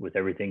with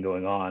everything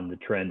going on, the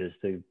trend is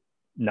to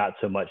not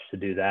so much to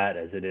do that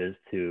as it is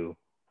to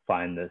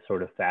find the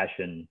sort of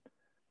fashion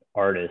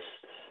artist,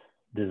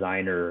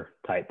 designer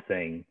type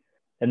thing.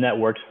 And that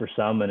works for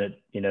some, and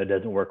it, you know,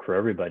 doesn't work for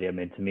everybody. I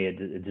mean, to me,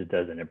 it just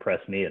doesn't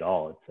impress me at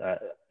all.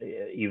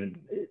 It's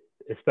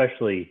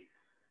especially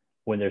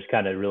when there's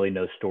kind of really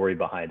no story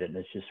behind it, and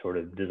it's just sort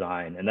of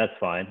design, and that's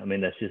fine. I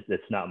mean,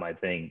 that's not my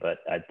thing, but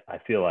I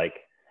feel like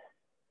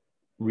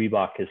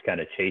Reebok has kind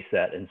of chased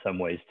that in some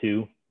ways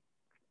too.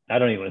 I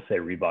don't even want to say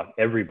Reebok.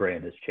 Every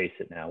brand has chased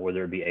it now,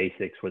 whether it be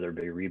Asics, whether it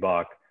be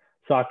Reebok.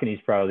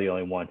 Saucony's probably the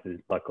only one who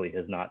luckily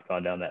has not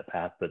gone down that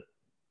path, but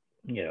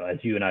you know, as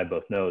you and I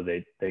both know,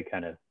 they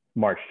kind of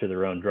march to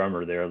their own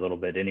drummer there a little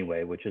bit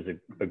anyway, which is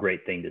a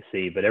great thing to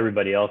see. But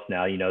everybody else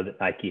now, you know,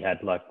 that Nike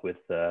had luck with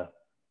the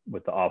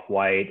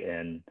Off-White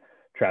and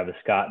Travis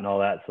Scott and all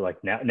that. So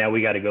like now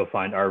we got to go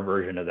find our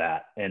version of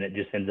that. And it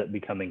just ends up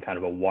becoming kind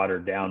of a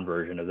watered down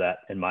version of that,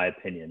 in my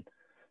opinion.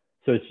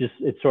 So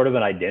it's sort of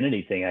an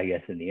identity thing, I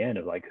guess, in the end,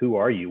 of like, who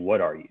are you? What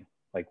are you?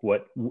 Like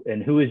what,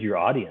 and who is your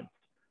audience?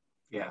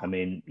 Yeah. I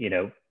mean, you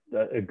know,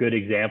 a good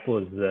example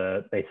is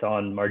they saw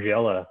in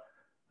Margiela,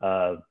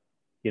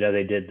 you know,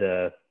 they did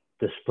the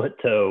split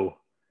toe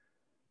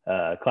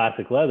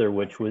classic leather,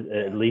 which was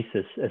at least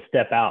a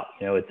step out.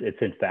 You know,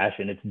 it's in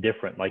fashion, it's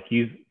different. Like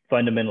you've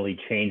fundamentally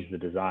changed the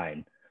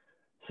design.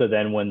 So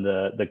then when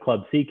the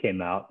Club C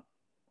came out,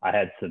 I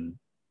had some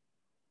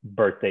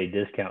birthday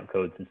discount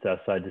codes and stuff,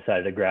 so I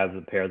decided to grab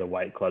a pair of the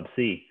white Club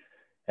C.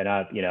 And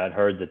I'd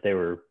heard that they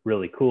were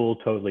really cool,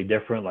 totally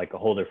different, like a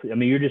whole different. I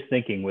mean, you're just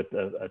thinking with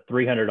a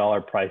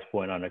 $300 price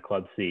point on a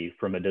Club C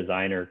from a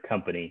designer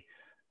company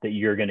that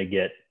you're going to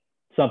get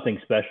something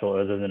special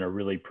other than a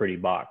really pretty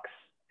box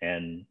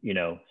and, you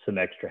know, some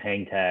extra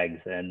hang tags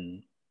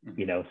and,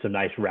 you know, some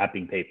nice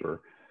wrapping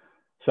paper.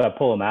 So I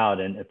pull them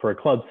out, and for a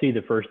Club C,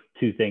 the first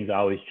two things I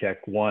always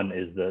check. One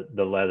is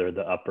the leather,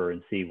 the upper,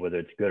 and see whether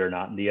it's good or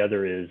not. And the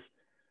other is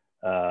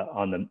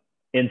on the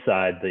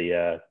inside,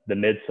 the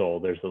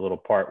midsole. There's a little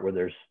part where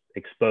there's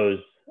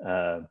exposed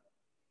the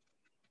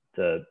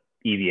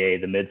EVA,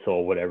 the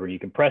midsole, whatever. You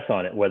can press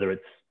on it. Whether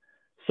it's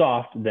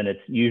soft, then it's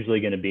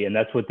usually going to be, and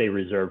that's what they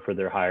reserve for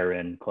their higher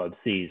end Club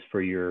Cs.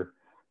 For your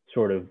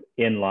sort of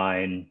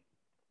inline,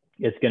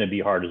 it's going to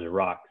be hard as a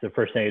rock. So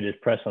first thing I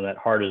just press on that,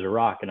 hard as a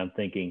rock, and I'm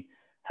thinking,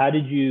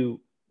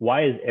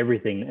 why is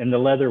everything, and the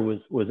leather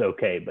was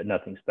okay, but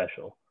nothing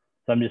special.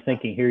 So I'm just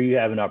thinking, here you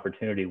have an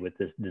opportunity with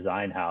this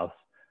design house,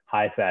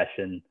 high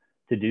fashion,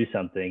 to do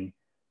something,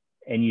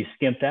 and you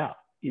skimped out.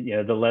 You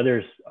know, the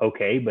leather's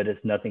okay, but it's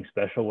nothing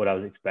special, what I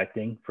was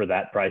expecting for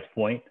that price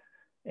point.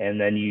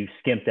 And then you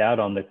skimped out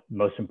on the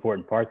most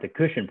important part, the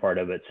cushion part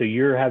of it. So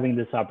you're having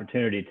this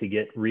opportunity to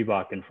get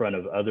Reebok in front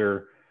of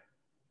other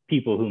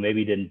people who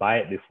maybe didn't buy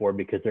it before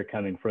because they're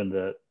coming from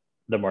the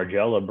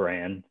Margiela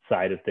brand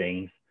side of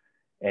things,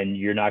 and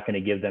you're not going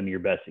to give them your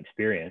best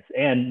experience.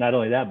 And not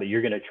only that, but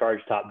you're going to charge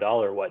top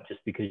dollar,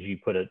 just because you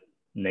put a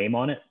name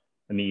on it?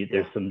 I mean,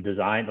 there's some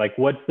design, like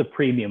what's the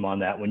premium on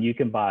that when you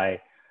can buy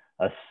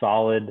a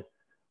solid,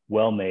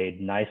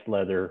 well-made, nice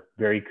leather,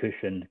 very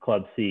cushioned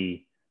Club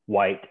C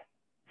white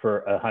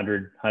for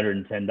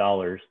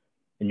 $110,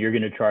 and you're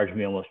going to charge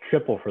me almost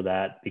triple for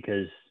that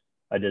because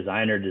a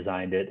designer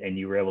designed it and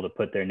you were able to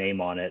put their name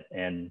on it,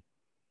 and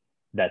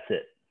that's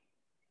it.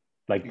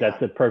 Like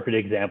that's a perfect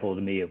example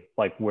to me of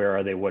like, where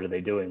are they? What are they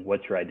doing?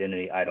 What's your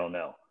identity? I don't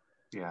know.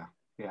 Yeah.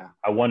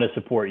 I want to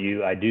support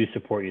you. I do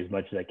support you as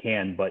much as I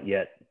can, but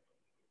yet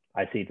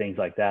I see things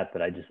like that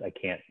I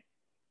can't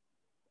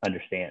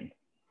understand.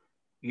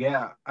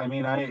 Yeah. I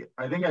mean, I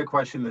think I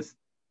question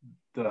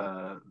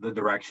the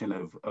direction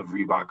of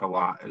Reebok a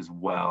lot as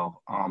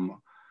well.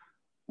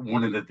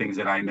 One of the things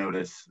that I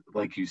notice,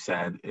 like you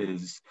said,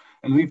 is,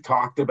 and we've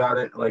talked about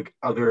it, like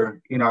I've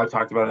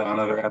talked about it on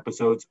other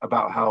episodes,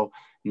 about how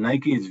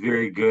Nike is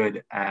very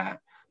good at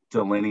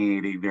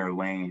delineating their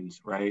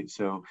lanes, right?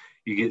 So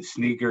you get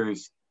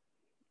sneakers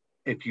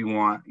if you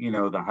want,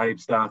 the hype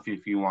stuff,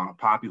 if you want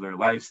popular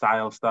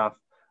lifestyle stuff,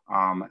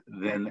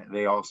 then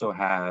they also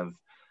have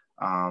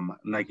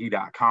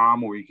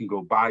Nike.com where you can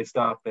go buy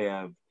stuff. They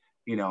have,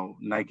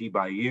 Nike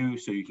by you,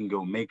 so you can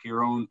go make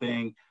your own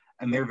thing.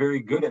 And they're very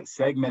good at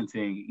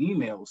segmenting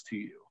emails to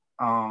you.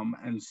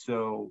 And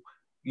so,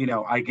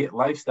 I get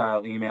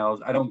lifestyle emails.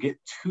 I don't get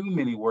too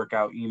many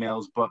workout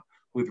emails, but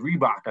with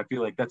Reebok, I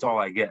feel like that's all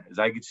I get is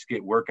I just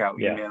get workout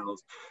emails,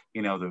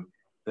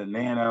 the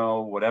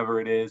Nano, whatever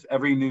it is,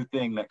 every new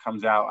thing that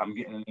comes out, I'm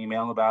getting an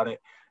email about it.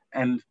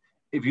 And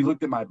if you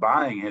looked at my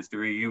buying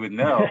history, you would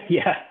know.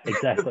 Yeah,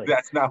 exactly.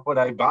 That's not what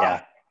I buy.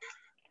 Yeah.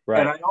 Right.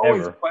 And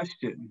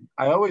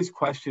I always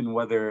question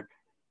whether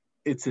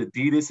it's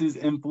Adidas's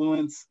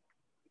influence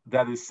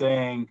that is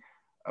saying,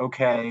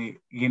 okay,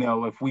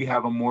 if we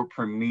have a more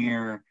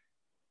premier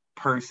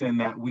person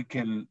that we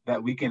can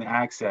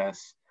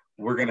access,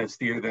 we're going to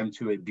steer them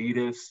to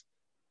Adidas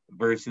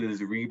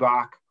versus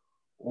Reebok,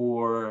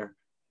 or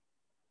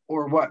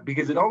what?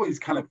 Because it always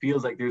kind of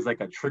feels like there's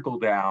like a trickle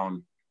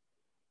down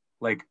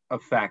like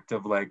effect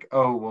of like,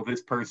 oh, well,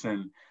 this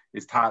person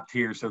is top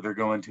tier, so they're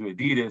going to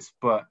Adidas,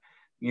 but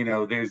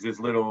there's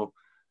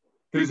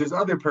this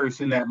other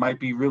person that might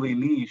be really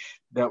niche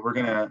that we're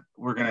gonna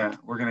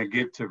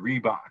give to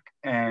Reebok.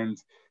 And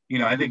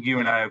I think you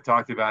and I have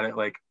talked about it,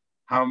 like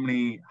how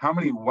many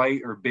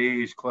white or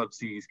beige Club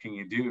C's can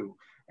you do?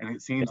 And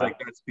it seems like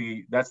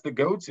that's the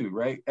go-to,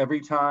 right?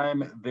 Every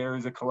time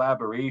there's a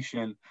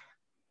collaboration,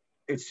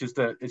 it's just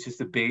a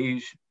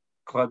beige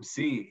Club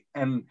C.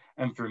 And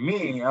for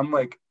me, I'm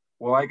like,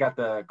 well, I got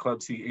the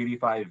Club C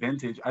 85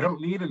 vintage. I don't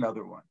need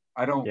another one.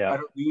 I don't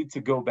need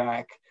to go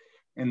back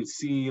and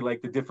see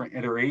like the different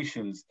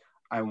iterations.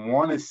 I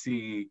want to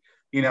see,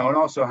 and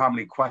also how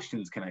many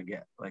questions can I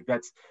get? Like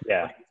that's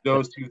like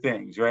those two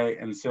things, right?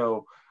 And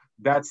so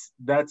that's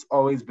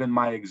always been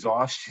my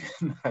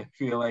exhaustion. I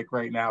feel like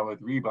right now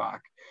with Reebok.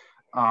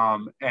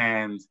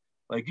 And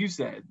like you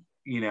said,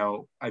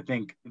 I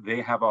think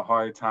they have a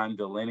hard time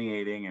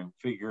delineating and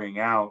figuring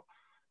out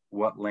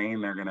what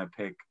lane they're going to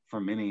pick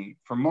from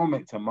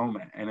moment to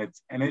moment.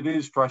 And it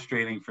is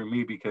frustrating for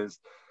me because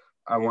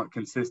I want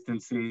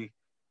consistency.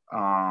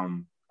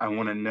 I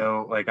want to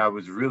know, like I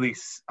was really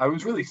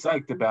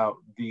psyched about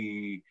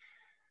the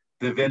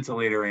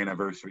ventilator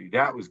anniversary.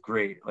 That was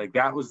great. Like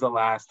that was the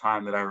last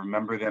time that I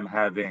remember them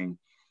having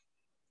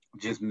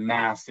just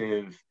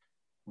massive,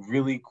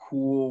 really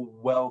cool,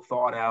 well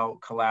thought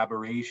out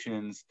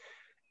collaborations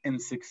in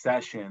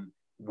succession,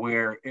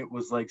 where it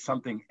was like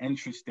something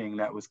interesting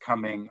that was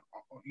coming,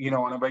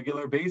 on a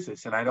regular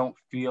basis. And I don't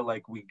feel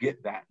like we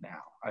get that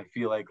now. I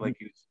feel like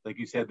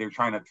you said, they're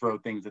trying to throw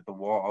things at the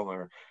wall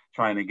or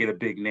trying to get a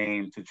big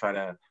name to try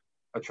to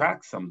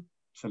attract some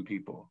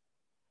people.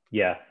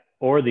 Yeah.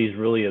 Or these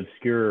really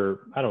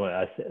obscure, I don't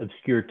know,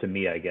 obscure to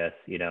me, I guess,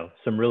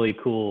 some really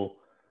cool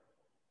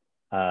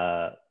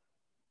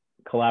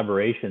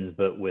collaborations,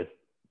 but with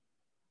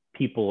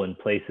people in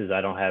places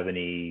I don't have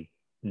any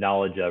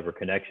knowledge of or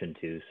connection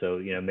to. So,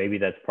 you know, maybe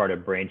that's part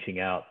of branching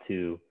out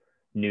to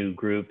new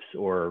groups,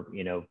 or,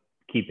 you know,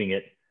 keeping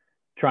it,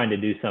 trying to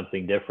do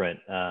something different.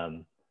 A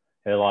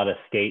lot of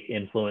skate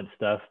influence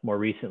stuff more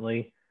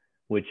recently,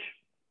 which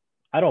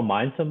I don't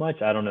mind so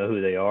much. I don't know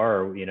who they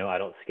are, or, you know, I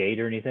don't skate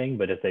or anything,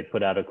 but if they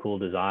put out a cool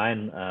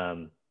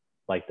design,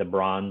 like the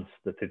bronze,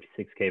 the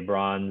 56K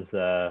bronze,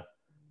 the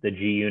G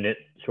unit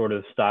sort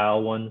of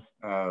style ones.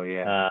 Oh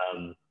yeah.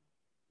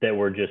 That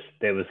were just,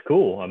 it was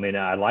cool. I mean,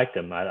 I liked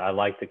them. I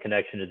liked the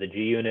connection to the G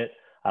unit.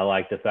 I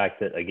liked the fact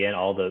that, again,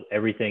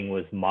 everything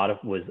was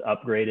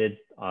upgraded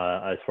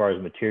as far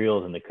as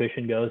materials and the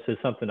cushion goes. So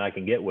something I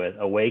can get with.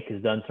 Awake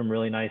has done some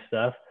really nice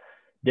stuff.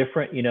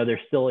 Different, you know,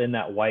 they're still in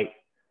that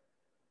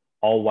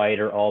all white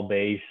or all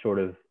beige sort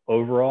of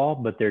overall,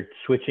 but they're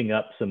switching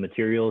up some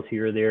materials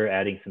here or there,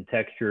 adding some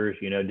textures,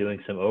 you know, doing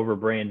some over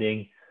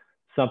branding,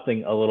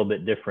 something a little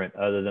bit different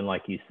other than,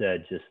 like you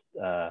said, just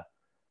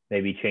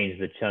maybe change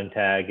the chun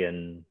tag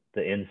and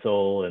the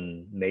insole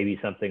and maybe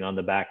something on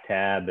the back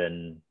tab,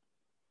 and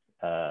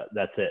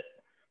that's it.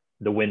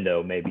 The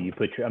window, maybe you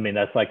put I mean,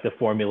 that's like the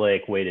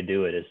formulaic way to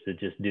do it, is to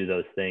just do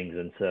those things.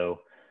 And so,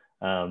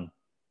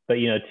 but,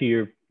 you know, to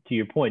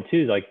your point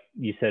too, like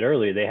you said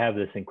earlier, they have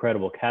this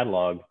incredible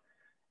catalog,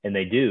 and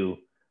they do.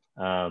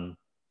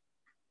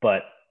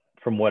 But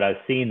from what I've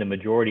seen, the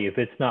majority, if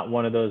it's not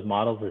one of those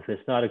models, if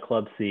it's not a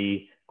Club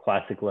C,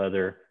 Classic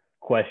Leather,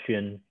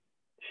 Question,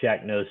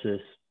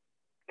 Shacknosis,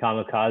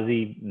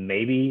 Kamikaze,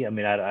 maybe. I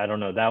mean, I don't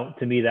know. That,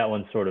 to me, that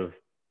one's sort of,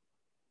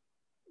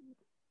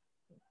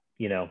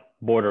 you know,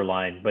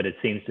 borderline, but it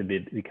seems to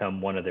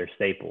become one of their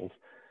staples.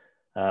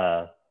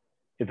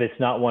 If it's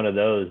not one of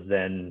those,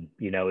 then,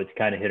 you know, it's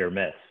kind of hit or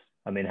miss.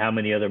 I mean, how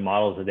many other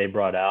models have they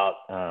brought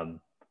out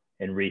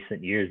in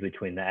recent years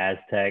between the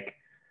Aztec,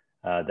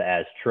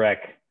 the Aztrek,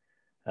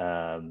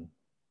 I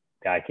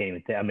can't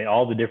even think. I mean,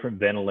 all the different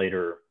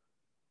ventilator,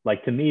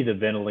 like, to me, the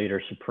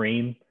Ventilator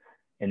Supreme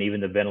and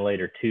even the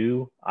Ventilator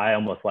 2, I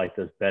almost like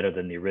those better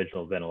than the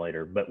original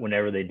Ventilator. But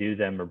whenever they do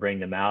them or bring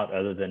them out,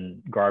 other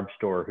than Garb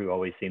Store, who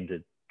always seem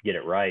to get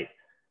it right,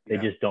 they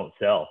just don't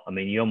sell. I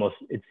mean,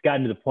 it's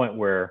gotten to the point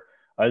where,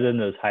 other than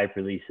those hype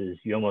releases,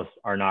 you almost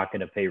are not going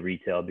to pay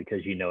retail,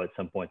 because you know at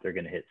some point they're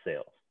going to hit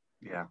sales.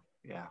 Yeah,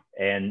 yeah.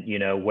 And, you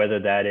know, whether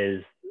that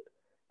is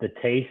the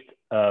taste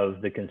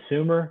of the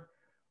consumer,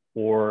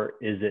 or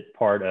is it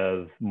part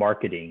of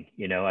marketing?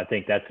 You know, I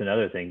think that's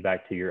another thing,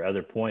 back to your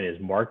other point,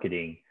 is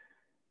marketing.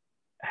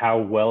 How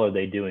well are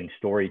they doing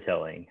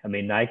storytelling? I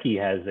mean, Nike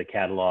has a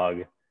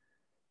catalog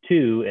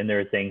too, and there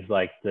are things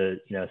like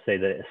the, you know, say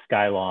the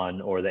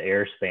Skylon or the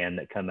Airspan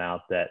that come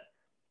out that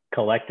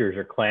collectors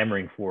are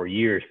clamoring for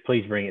years.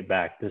 Please bring it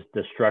back.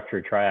 The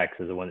Structure Triax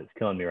is the one that's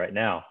killing me right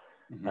now.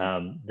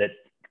 That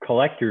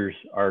collectors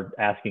are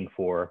asking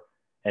for,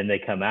 and they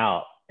come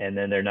out, and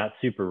then they're not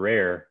super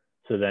rare,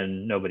 so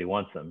then nobody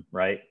wants them,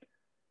 right?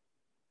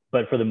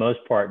 But for the most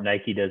part,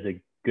 Nike does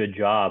a good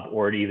job,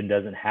 or it even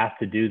doesn't have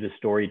to do the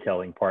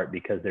storytelling part,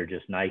 because they're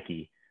just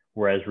Nike.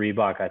 Whereas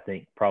Reebok, I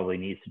think, probably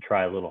needs to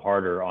try a little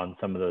harder on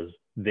some of those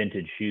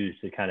vintage shoes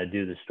to kind of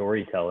do the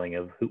storytelling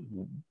of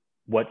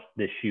what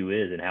this shoe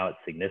is and how it's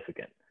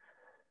significant.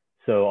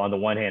 So on the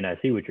one hand, I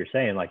see what you're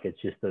saying, like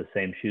it's just those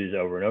same shoes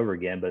over and over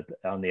again. But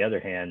on the other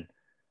hand,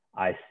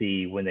 I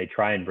see when they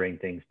try and bring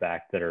things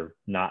back that are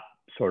not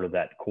sort of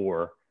that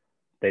core,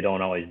 they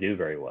don't always do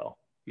very well.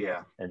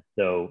 Yeah. And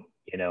so,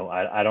 you know,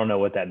 I don't know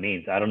what that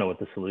means. I don't know what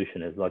the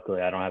solution is.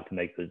 Luckily, I don't have to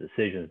make those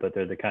decisions, but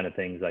they're the kind of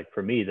things, like,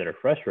 for me, that are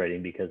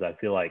frustrating, because I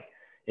feel like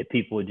if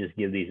people would just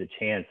give these a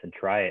chance and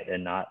try it,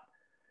 and not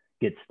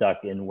get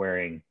stuck in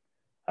wearing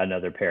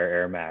another pair of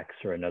Air Max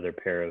or another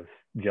pair of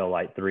Gel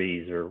Light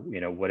 3s, or, you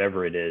know,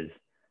 whatever it is,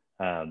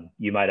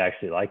 you might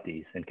actually like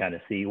these and kind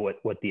of see what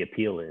the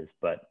appeal is.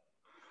 But,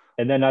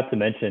 and then not to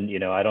mention, you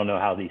know, I don't know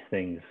how these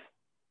things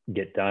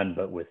get done,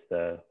 but with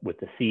the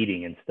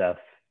seeding and stuff,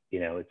 you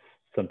know,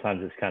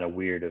 sometimes it's kind of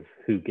weird of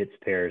who gets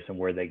pairs and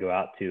where they go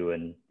out to,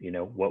 and, you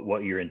know,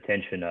 what your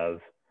intention of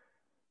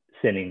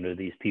sending to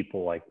these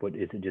people, like, what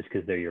is it, just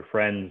because they're your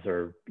friends,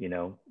 or, you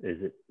know,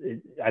 is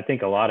it, I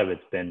think a lot of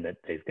it's been that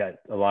they've got,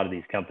 a lot of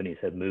these companies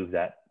have moved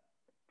that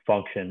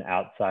function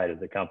outside of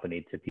the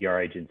company to PR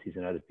agencies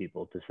and other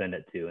people to send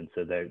it to. And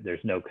so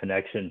there's no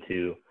connection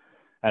to,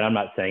 and I'm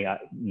not saying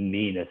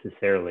me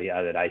necessarily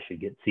that I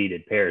should get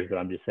seeded pairs, but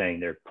I'm just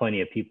saying there are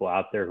plenty of people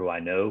out there who I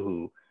know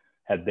who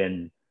have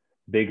been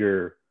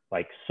bigger,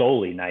 like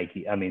solely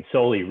Nike, I mean,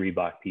 solely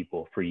Reebok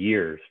people for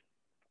years,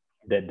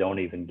 that don't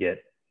even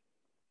get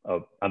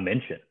a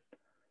mention.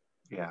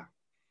 Yeah.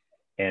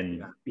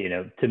 And, you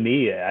know, to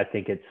me, I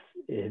think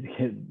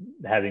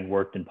having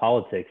worked in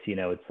politics, you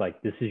know, it's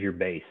like, this is your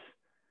base.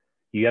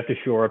 You have to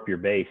shore up your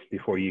base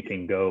before you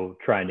can go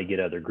trying to get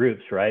other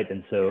groups, right?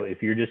 And so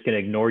if you're just going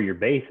to ignore your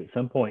base, at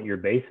some point your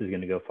base is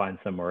going to go find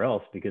somewhere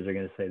else, because they're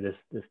going to say,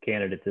 this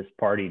candidate, this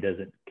party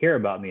doesn't care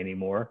about me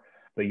anymore,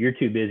 but you're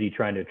too busy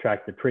trying to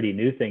attract the pretty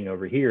new thing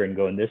over here and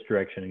go in this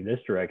direction and this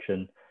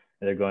direction.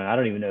 And they're going, I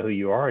don't even know who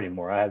you are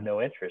anymore. I have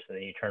no interest. And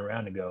then you turn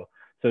around and go,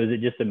 So is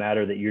it just a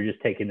matter that you're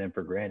just taking them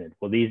for granted?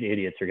 Well, these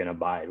idiots are going to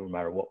buy it no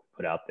matter what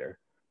we put out there.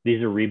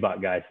 These are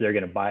Reebok guys, so they're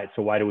going to buy it.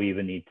 So why do we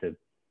even need to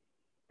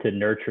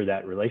nurture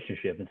that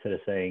relationship instead of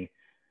saying,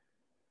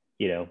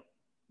 you know,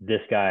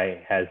 this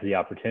guy has the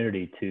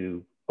opportunity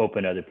to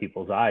open other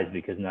people's eyes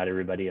because not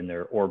everybody in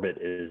their orbit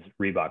is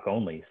Reebok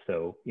only.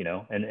 So, you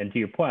know, and to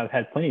your point, I've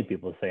had plenty of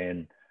people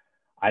saying,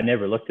 I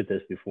never looked at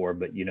this before,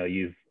 but, you know,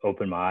 you've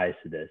opened my eyes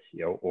to this,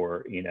 you know,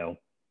 or, you know,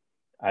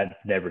 I've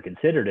never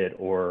considered it.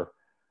 Or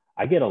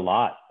I get a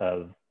lot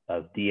of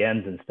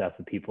DMs and stuff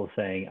of people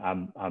saying,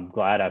 I'm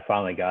glad I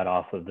finally got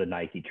off of the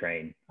Nike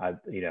train.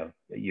 You know,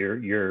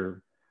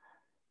 your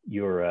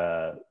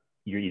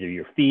either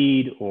your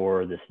feed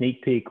or the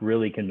sneak peek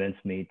really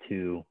convinced me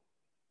to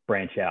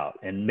branch out,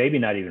 and maybe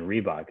not even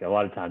Reebok. A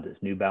lot of times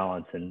it's New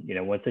Balance. And, you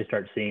know, once they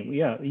start seeing,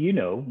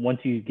 once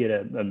you get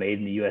a made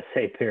in the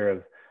USA pair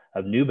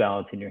of New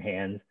Balance in your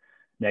hands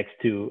next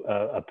to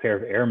a pair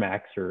of Air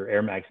Max or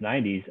Air Max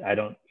 90s, I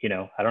don't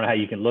know how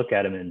you can look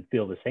at them and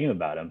feel the same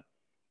about them.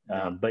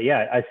 But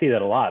yeah, I see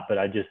that a lot, but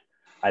I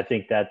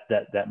think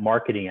that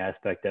marketing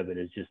aspect of it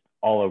is just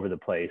all over the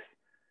place.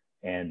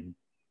 And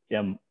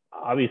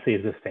obviously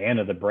as a fan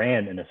of the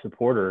brand and a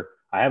supporter,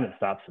 I haven't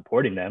stopped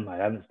supporting them. I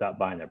haven't stopped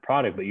buying their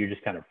product, but you're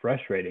just kind of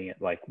frustrating it.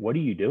 Like, what are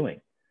you doing?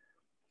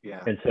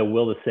 Yeah. And so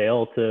will the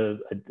sale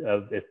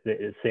if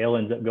the sale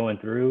ends up going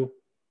through,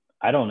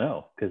 I don't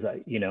know. Cause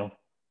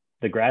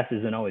the grass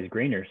isn't always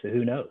greener. So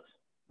who knows?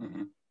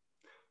 Mm-hmm.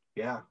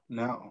 Yeah,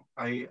 no,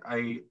 I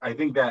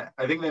think that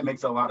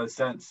makes a lot of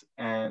sense.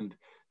 And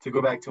to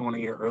go back to one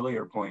of your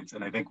earlier points,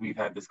 and I think we've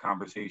had this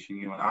conversation,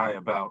 you and I,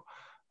 about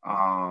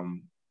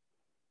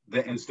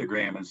the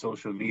Instagram and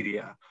social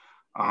media.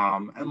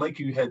 And like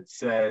you had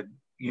said,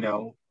 you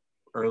know,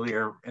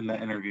 earlier in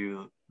the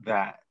interview,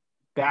 that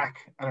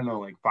back, I don't know,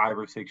 like 5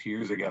 or 6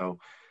 years ago,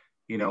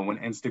 you know, when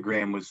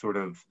Instagram was sort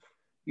of,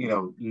 you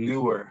know,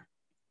 newer,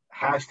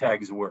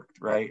 hashtags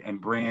worked, right?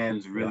 And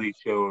brands really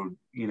showed,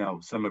 you know,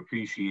 some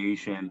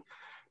appreciation,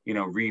 you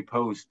know,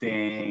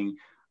 reposting,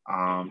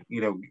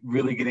 you know,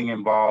 really getting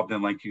involved.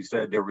 And like you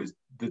said, there was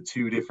the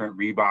two different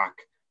Reebok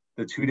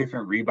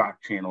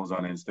channels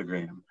on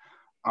Instagram.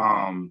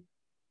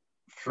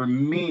 For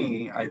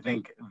me, I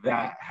think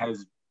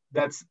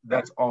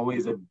that's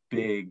always a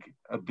big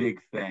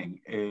thing,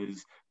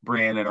 is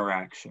brand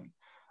interaction.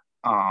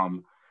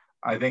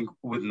 I think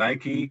with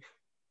Nike,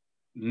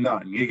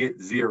 none. You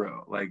get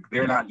zero. Like,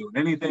 they're not doing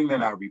anything. They're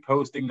not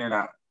reposting. They're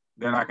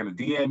not going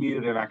to DM you.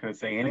 They're not going to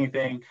say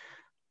anything.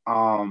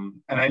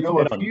 And I know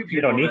a few people.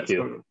 You don't need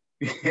to.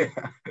 Yeah.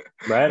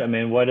 Right. I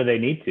mean, what do they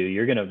need to?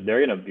 They're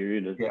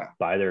gonna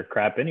buy their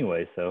crap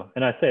anyway. So,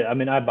 and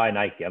I buy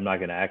Nike. I'm not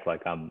gonna act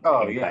like I'm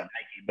anti Nike,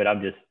 but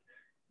I'm just,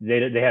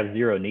 they have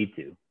zero need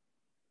to.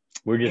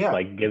 We're just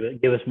like,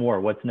 give us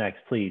more. What's next,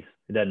 please?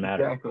 It doesn't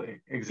matter.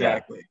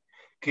 Exactly. Yeah.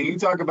 Can you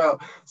talk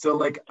about, so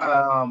like,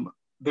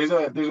 there's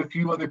a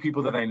few other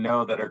people that I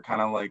know that are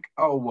kind of like,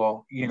 oh,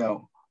 well, you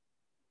know,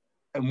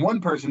 and one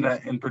person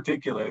that in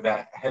particular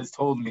that has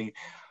told me,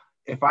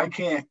 if I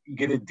can't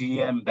get a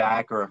DM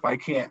back, or if I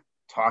can't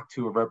talk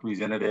to a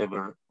representative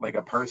or like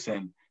a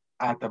person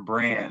at the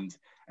brand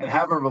and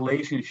have a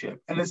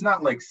relationship, and it's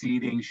not like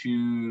seeding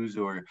shoes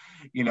or,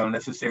 you know,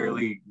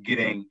 necessarily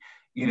getting,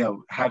 you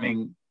know,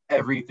 having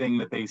everything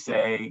that they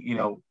say, you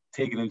know,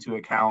 taken into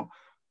account,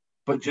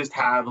 but just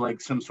have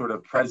like some sort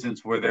of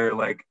presence where they're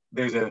like,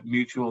 there's a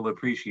mutual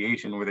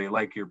appreciation where they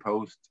like your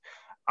post.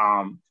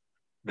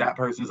 That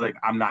person's like,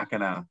 I'm not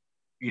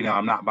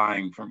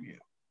buying from you.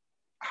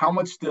 How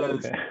much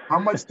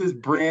does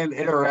brand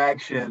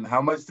interaction,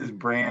 how much does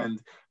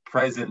brand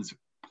presence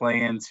play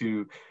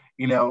into,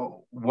 you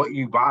know, what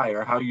you buy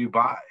or how you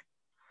buy?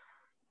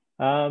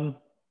 I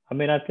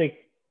mean, I think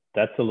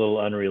that's a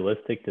little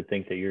unrealistic to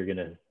think that you're going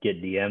to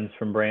get DMs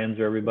from brands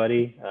or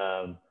everybody.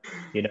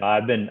 You know,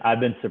 I've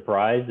been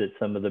surprised at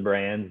some of the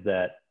brands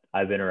that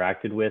I've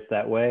interacted with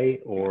that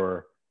way,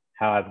 or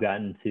how I've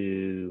gotten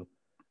to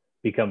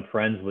become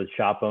friends with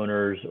shop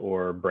owners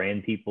or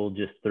brand people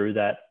just through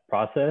that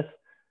process.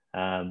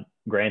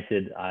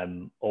 Granted,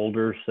 I'm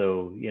older,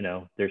 so, you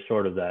know, there's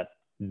sort of that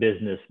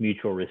business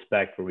mutual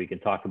respect where we can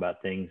talk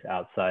about things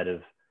outside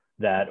of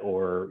that,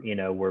 or, you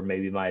know, where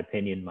maybe my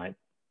opinion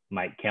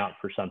might count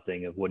for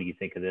something of, what do you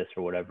think of this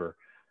or whatever.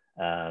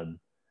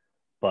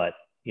 But,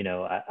 you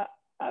know,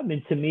 I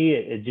mean, to me,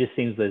 it just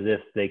seems as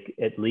if they,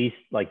 at least,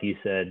 like you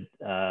said,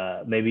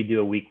 maybe do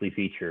a weekly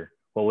feature.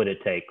 What would it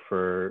take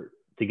to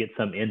get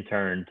some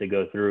intern to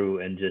go through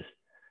and just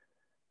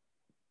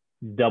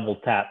double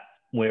tap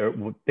where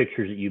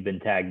pictures that you've been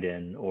tagged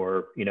in,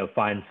 or, you know,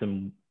 find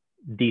some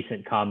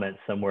decent comments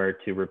somewhere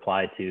to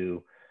reply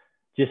to,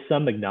 just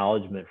some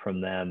acknowledgement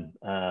from them.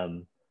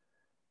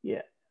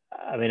 Yeah.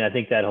 I mean, I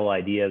think that whole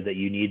idea that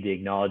you need the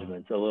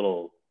acknowledgement's a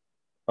little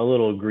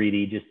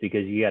greedy, just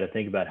because you got to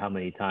think about how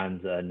many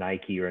times a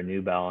Nike or a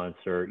New Balance,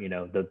 or, you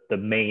know, the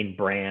main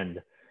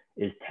brand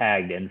is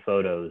tagged in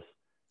photos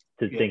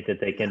to think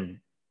that they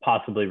can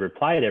possibly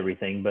reply to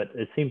everything. But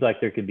it seems like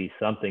there could be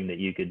something that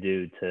you could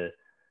do to,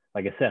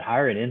 like I said,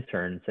 hire an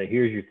intern and say,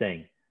 here's your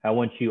thing. I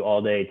want you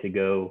all day to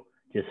go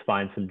just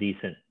find some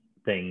decent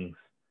things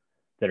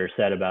that are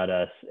said about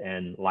us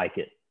and like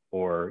it,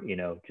 or, you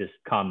know, just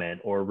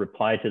comment or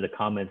reply to the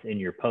comments in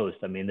your post.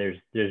 I mean, there's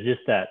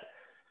just that,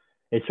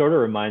 it sort of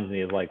reminds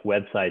me of like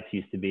websites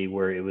used to be,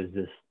 where it was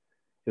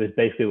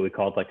basically what we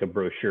called like a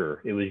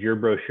brochure. It was your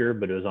brochure,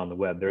 but it was on the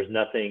web. There's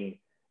nothing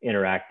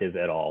interactive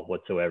at all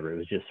whatsoever. It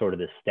was just sort of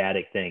this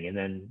static thing. And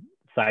then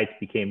sites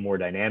became more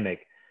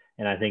dynamic.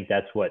 And I think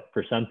that's what,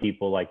 for some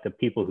people, like the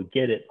people who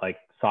get it, like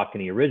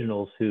Saucony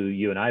Originals, who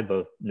you and I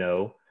both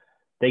know,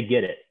 they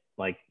get it.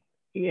 Like,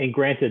 and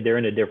granted, they're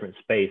in a different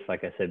space,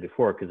 like I said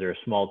before, because they're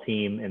a small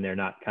team and they're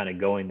not kind of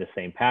going the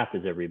same path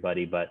as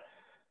everybody. But,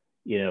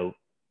 you know,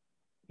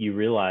 you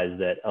realize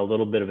that a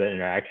little bit of an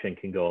interaction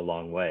can go a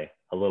long way,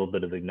 a little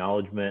bit of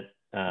acknowledgement.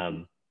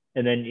 And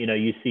then, you know,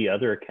 you see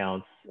other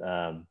accounts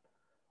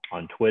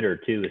on Twitter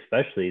too,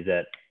 especially,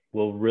 that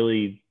will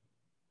really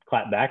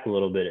clap back a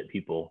little bit at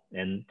people.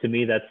 And to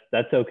me,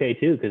 that's okay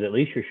too, because at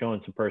least you're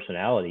showing some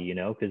personality, you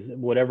know, because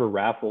whatever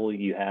raffle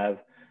you have,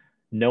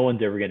 no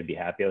one's ever going to be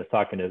happy. I was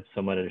talking to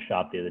someone at a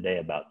shop the other day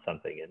about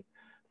something, and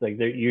it's like,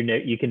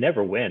 you can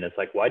never win. It's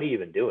like, why do you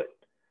even do it?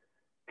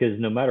 Because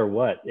no matter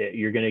what,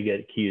 you're going to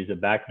get accused of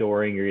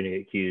backdooring. You're going to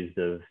get accused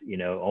of, you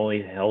know,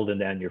 only holding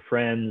down your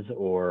friends,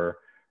 or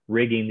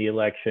rigging the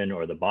election,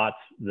 or the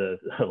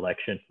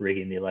election,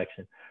 rigging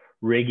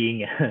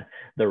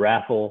the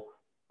raffle,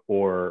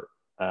 or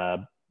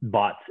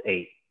bots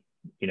ate.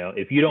 You know,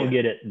 if you don't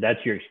get it,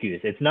 that's your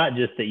excuse. It's not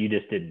just that you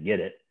just didn't get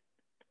it.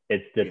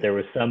 It's that there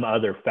was some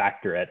other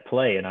factor at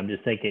play. And I'm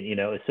just thinking, you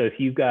know, so if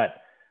you've got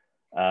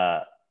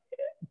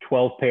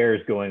 12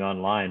 pairs going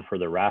online for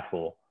the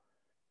raffle,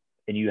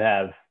 and you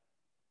have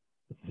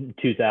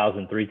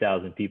 2,000,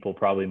 3,000 people,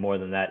 probably more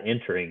than that,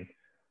 entering,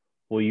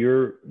 well,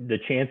 the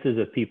chances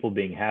of people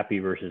being happy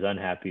versus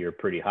unhappy are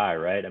pretty high,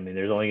 right? I mean,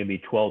 there's only going to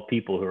be 12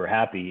 people who are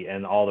happy,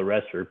 and all the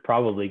rest are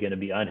probably going to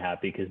be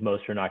unhappy, because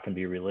most are not going to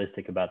be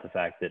realistic about the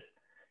fact that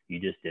you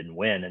just didn't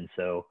win. And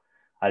so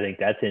I think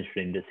that's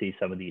interesting to see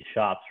some of these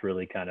shops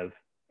really kind of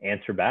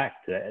answer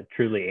back, to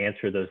truly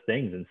answer those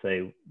things and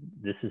say,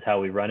 this is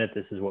how we run it.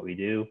 This is what we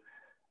do.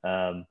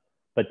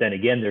 But then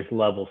again, there's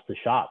levels to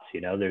shops.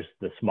 You know, there's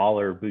the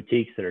smaller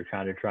boutiques that are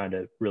trying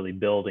to really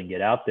build and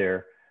get out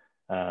there.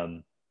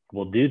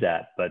 Will do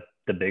that. But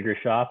the bigger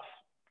shops,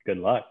 good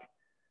luck.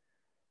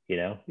 You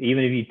know,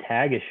 even if you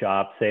tag a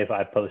shop, say if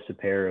I post a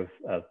pair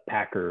of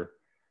Packer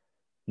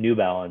New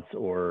Balance,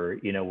 or,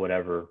 you know,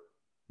 whatever,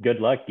 good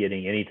luck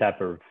getting any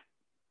type of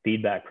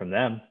feedback from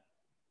them.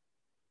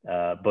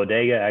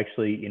 Bodega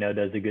actually, you know,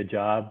 does a good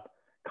job.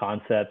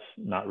 Concepts,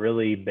 not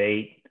really.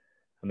 Bait.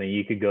 I mean,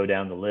 you could go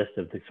down the list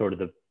of the sort of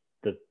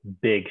the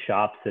big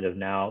shops that have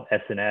now,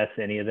 S&S,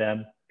 any of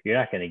them, you're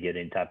not going to get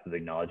any type of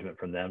acknowledgement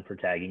from them for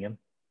tagging them.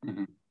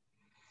 Mm-hmm.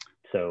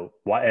 So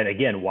why, and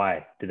again,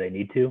 why do they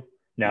need to?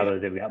 Now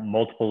that they've got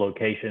multiple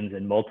locations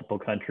in multiple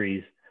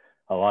countries,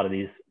 a lot of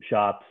these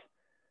shops,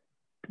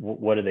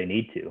 what do they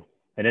need to?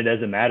 And it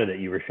doesn't matter that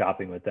you were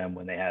shopping with them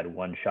when they had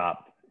one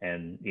shop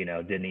and, you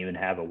know, didn't even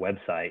have a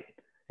website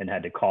and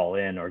had to call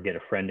in or get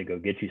a friend to go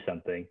get you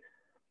something.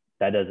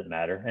 That doesn't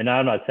matter. And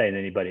I'm not saying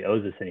anybody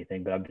owes us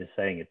anything, but I'm just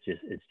saying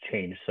it's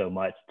changed so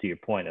much, to your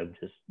point of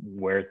just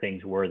where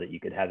things were that you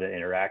could have that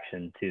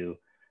interaction, to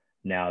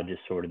now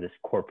just sort of this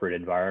corporate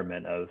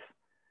environment of,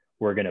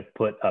 we're going to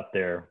put up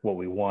there what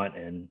we want,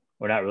 and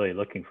we're not really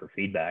looking for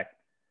feedback.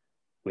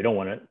 We're not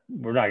going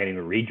to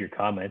even read your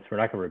comments. We're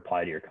not going to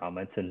reply to your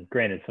comments. And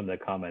granted, some of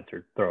the comments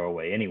are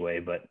throwaway anyway,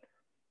 but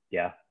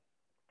yeah.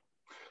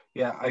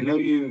 Yeah, I know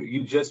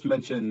you just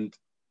mentioned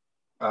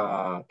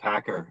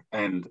Packer,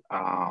 and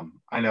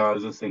I know I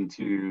was listening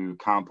to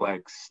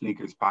Complex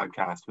Sneakers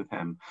podcast with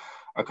him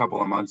a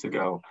couple of months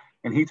ago,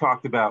 and he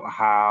talked about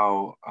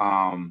how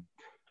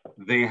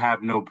they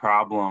have no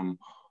problem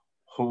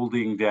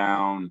holding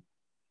down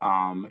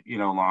you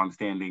know,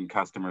 longstanding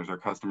customers, or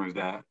customers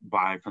that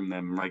buy from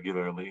them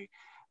regularly.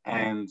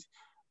 And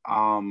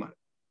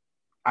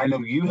I know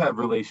you have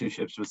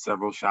relationships with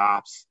several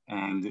shops,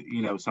 and,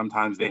 you know,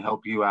 sometimes they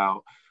help you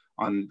out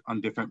on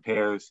different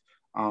pairs.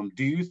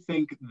 Do you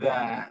think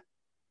that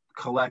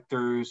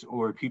collectors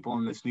or people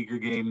in the sneaker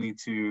game need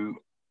to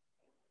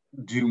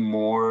do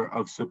more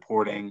of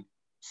supporting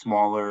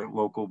smaller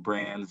local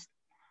brands?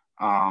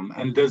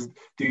 And do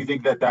you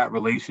think that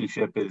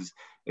relationship is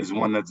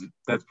one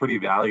that's pretty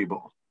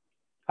valuable?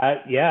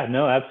 Yeah,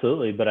 no,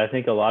 absolutely. But I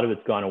think a lot of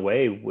it's gone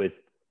away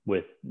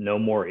with no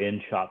more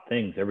in-shop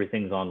things.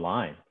 Everything's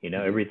online. You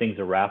know, everything's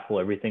a raffle.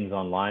 Everything's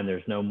online.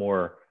 There's no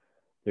more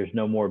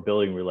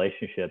building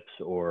relationships,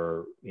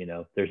 or, you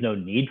know, there's no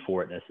need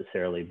for it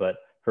necessarily. But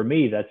for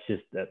me, that's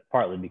just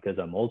partly because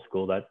I'm old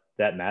school.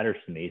 That matters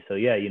to me. So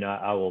yeah, you know,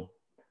 I will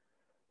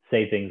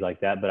say things like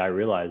that, but I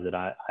realize that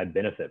I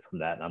benefit from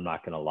that, and I'm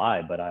not going to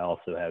lie, but I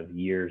also have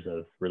years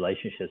of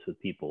relationships with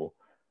people.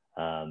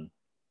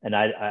 And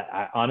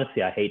I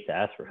honestly, I hate to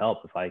ask for help.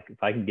 If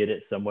I can get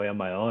it some way on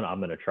my own, I'm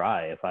going to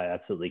try. If I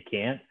absolutely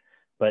can't,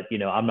 but, you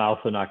know, I'm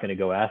also not going to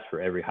go ask for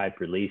every hype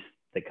release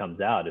that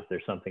comes out. If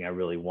there's something I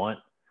really want,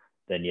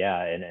 then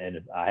yeah. And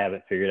if I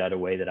haven't figured out a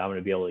way that I'm going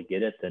to be able to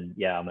get it, then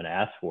yeah, I'm going to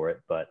ask for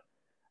it. But,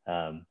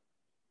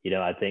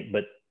 I think,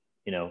 but,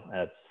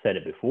 I've said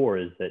it before,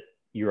 is that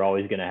you're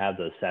always going to have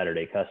those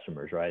Saturday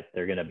customers, right?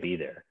 They're going to be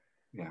there.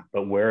 Yeah.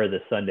 But where are the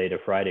Sunday to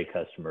Friday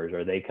customers?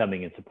 Are they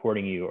coming and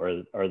supporting you,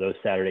 or are those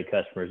Saturday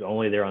customers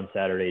only there on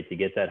Saturday to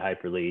get that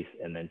hype release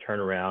and then turn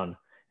around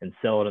and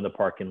sell it in the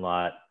parking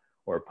lot,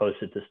 or post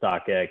it to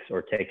StockX,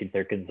 or take it to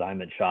their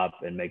consignment shop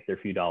and make their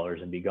few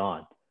dollars and be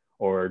gone?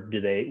 Or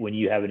do they, when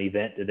you have an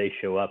event, do they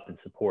show up and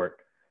support?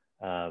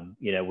 When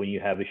you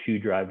have a shoe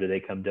drive, do they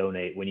come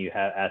donate? When you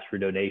ask for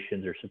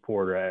donations or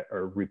support,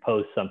 or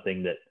repost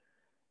something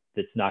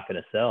that's not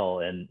going to sell?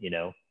 And,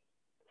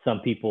 some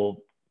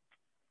people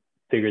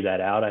figure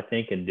that out, I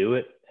think, and do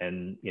it.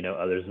 And,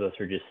 others of us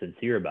are just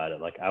sincere about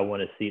it. Like, I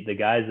want to see the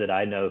guys that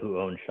I know who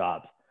own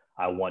shops,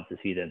 I want to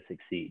see them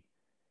succeed.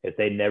 If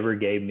they never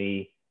gave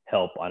me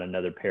help on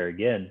another pair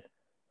again,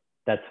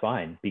 that's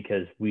fine,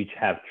 because we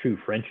have true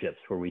friendships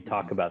where we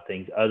talk about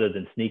things other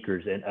than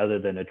sneakers and other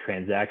than a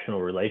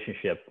transactional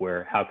relationship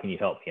where, how can you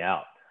help me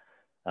out?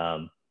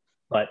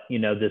 But,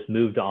 this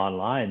move to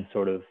online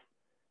sort of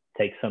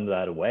takes some of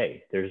that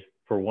away. There's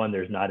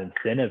not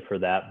incentive for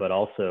that, but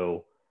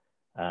also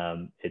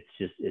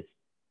it's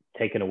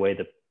taken away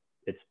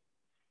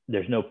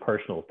there's no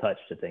personal touch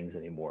to things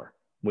anymore.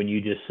 When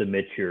you just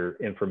submit your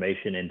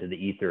information into the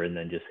ether and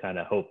then just kind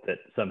of hope that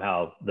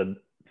somehow the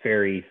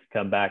fairies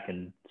come back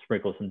and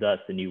sprinkle some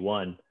dust and you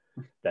won,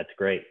 that's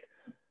great.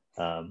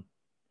 So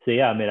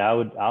yeah, I mean,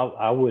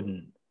 I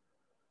wouldn't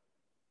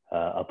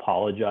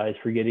apologize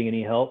for getting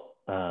any help.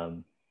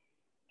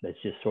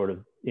 That's just sort of,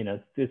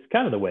 it's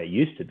kind of the way it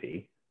used to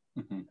be.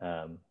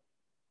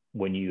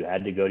 When you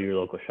had to go to your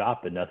local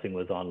shop and nothing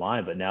was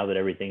online. But now that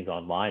everything's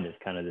online, it's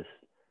kind of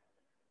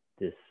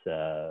this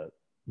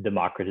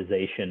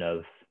democratization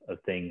of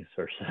things,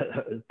 or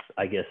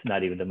I guess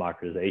not even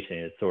democratization.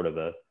 It's sort of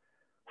a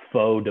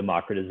faux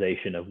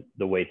democratization of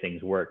the way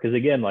things work. Because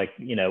again, like,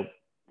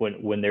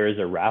 when there is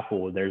a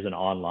raffle, when there's an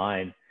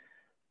online,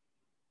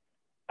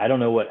 I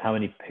don't know how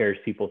many pairs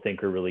people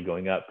think are really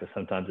going up, because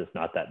sometimes it's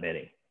not that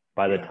many.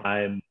 By the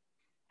time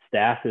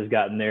staff has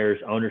gotten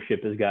theirs,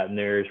 ownership has gotten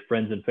theirs,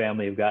 friends and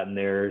family have gotten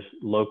theirs,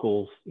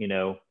 locals,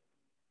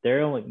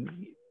 there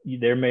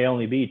may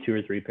only be 2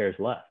 or 3 pairs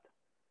left.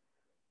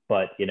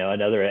 But,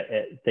 another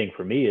thing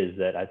for me is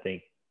that I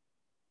think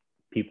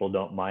people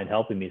don't mind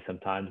helping me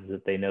sometimes, is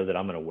that they know that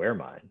I'm going to wear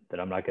mine,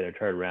 that I'm not going to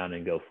turn around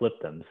and go flip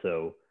them.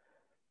 So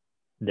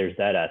there's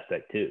that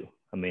aspect too.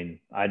 I mean,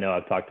 I know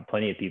I've talked to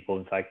plenty of people.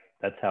 In fact,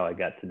 that's how I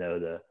got to know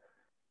the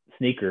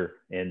sneaker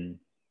in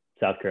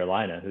South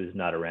Carolina, who's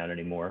not around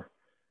anymore.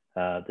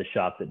 The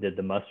shop that did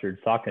the mustard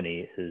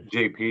Saucony is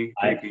JP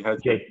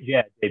Hudson.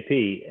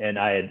 JP. And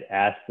I had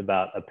asked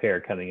about a pair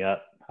coming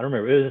up. I don't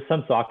remember. It was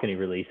some Saucony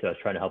release. So I was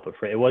trying to help a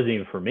friend. It wasn't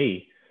even for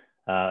me.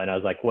 And I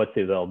was like, what's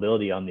the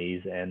availability on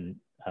these? And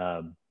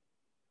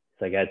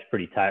it's like, it's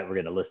pretty tight. We're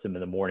going to list them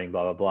in the morning,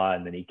 blah, blah, blah.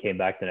 And then he came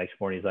back the next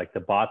morning. He's like,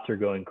 the bots are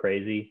going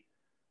crazy.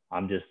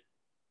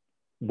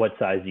 What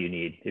size do you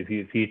need? If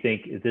you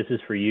think if this is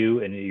for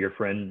you and your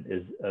friend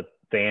is a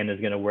fan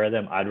is going to wear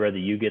them, I'd rather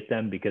you get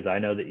them, because I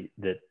know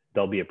that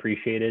they'll be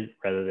appreciated,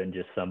 rather than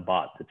just some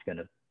bot that's going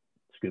to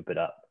scoop it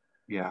up.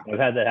 Yeah. I've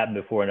had that happen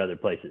before in other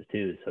places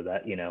too. So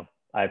that,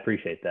 I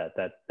appreciate that.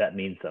 That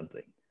means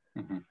something.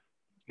 Mm-hmm.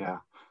 Yeah.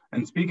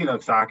 And speaking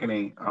of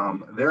Saucony,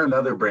 they're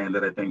another brand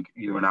that I think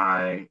you and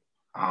I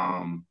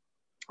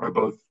are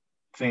both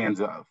fans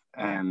of.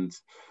 And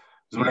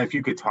so if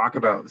you could talk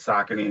about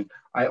Saucony,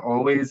 I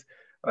always,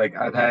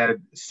 I've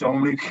had so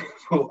many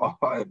people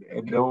on,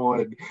 and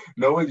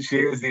no one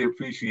shares the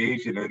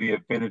appreciation or the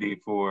affinity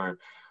for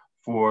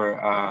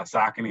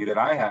Saucony that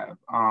I have.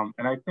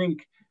 And I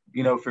think,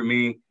 for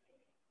me,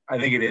 I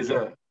think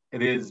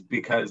it is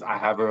because I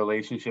have a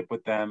relationship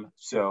with them.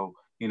 So,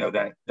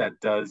 that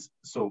does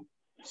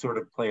sort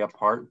of play a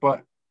part,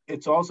 but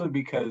it's also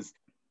because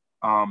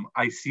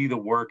I see the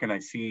work and I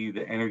see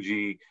the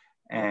energy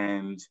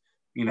and,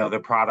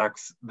 the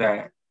products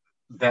that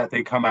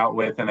they come out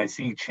with, and I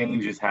see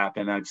changes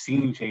happen. I've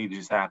seen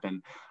changes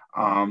happen.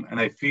 And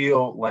I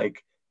feel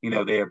like,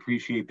 they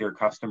appreciate their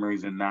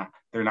customers, and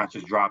they're not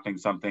just dropping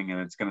something and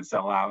it's going to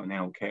sell out and they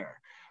don't care.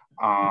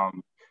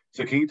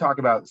 So can you talk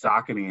about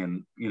Saucony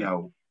and,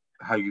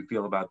 how you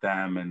feel about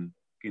them and,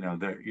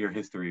 your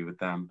history with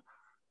them?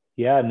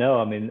 Yeah, no,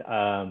 I mean,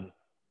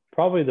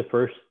 probably the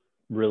first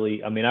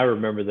really, I mean, I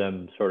remember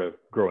them sort of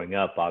growing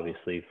up,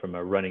 obviously, from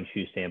a running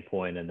shoe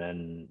standpoint. And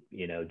then,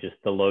 just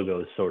the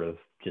logo is sort of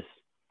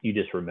you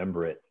just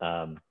remember it.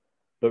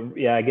 But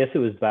yeah, I guess it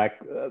was back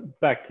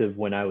to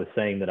when I was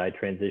saying that I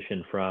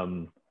transitioned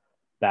from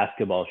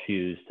basketball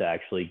shoes to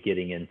actually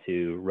getting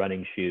into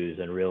running shoes,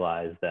 and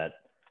realized that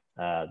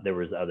there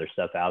was other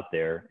stuff out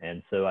there.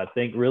 And so I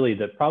think really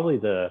probably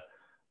the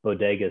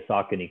Bodega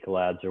Saucony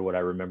collabs are what I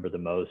remember the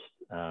most,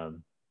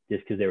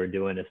 just because they were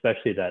doing,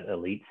 especially that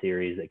Elite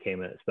series that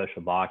came in a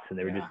special box, and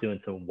they were just doing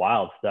some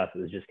wild stuff.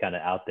 It was just kind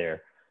of out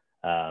there.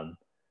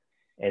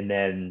 And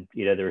then,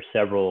 there were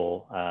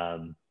several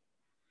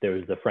there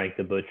was the Frank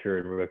the Butcher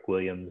and Rick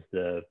Williams,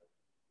 the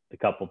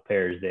couple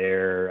pairs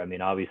there. I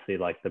mean, obviously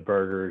like the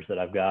burgers that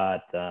I've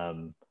got,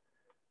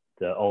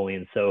 the Only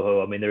in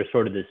Soho. I mean, there's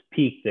sort of this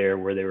peak there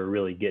where they were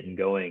really getting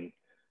going.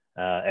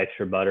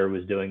 Extra Butter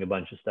was doing a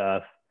bunch of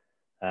stuff.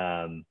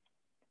 And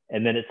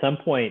then at some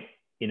point,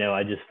 you know,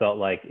 I just felt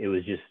like it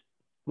was just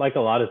like a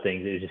lot of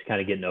things, it was just kind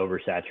of getting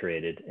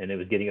oversaturated, and it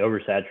was getting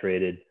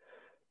oversaturated.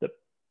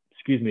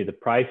 The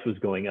price was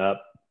going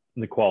up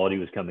and the quality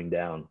was coming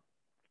down.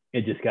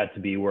 It just got to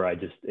be where I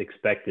just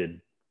expected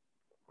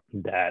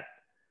that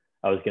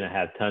I was going to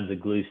have tons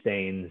of glue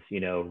stains, you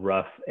know,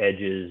 rough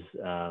edges,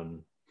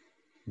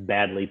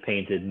 badly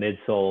painted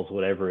midsoles,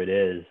 whatever it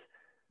is.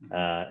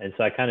 And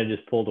so I kind of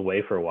just pulled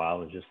away for a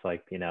while. It was just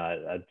like, you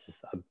know,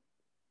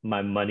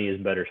 my money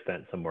is better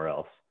spent somewhere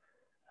else.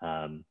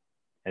 And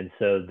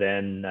so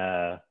then,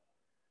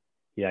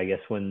 yeah, I guess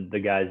when the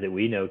guys that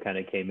we know kind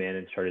of came in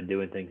and started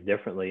doing things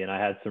differently, and I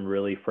had some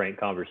really frank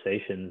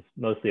conversations,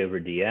 mostly over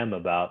DM,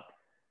 about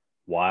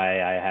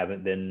why I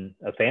haven't been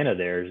a fan of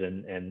theirs.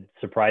 And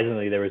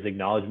surprisingly, there was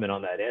acknowledgement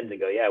on that end to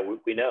go, yeah,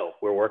 we know,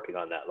 we're working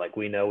on that. Like,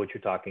 we know what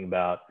you're talking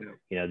about. Yeah.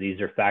 You know, these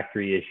are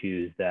factory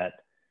issues that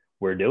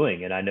we're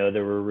doing. And I know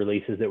there were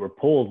releases that were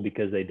pulled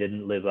because they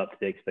didn't live up to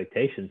the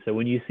expectations. So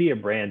when you see a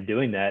brand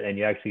doing that and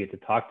you actually get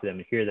to talk to them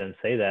and hear them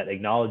say that,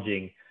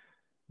 acknowledging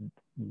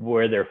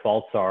where their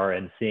faults are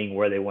and seeing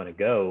where they want to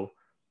go,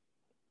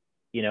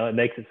 you know, it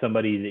makes it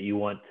somebody that you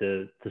want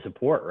to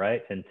support,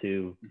 right? And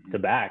to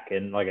back.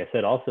 And like I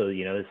said, also,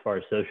 you know, as far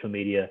as social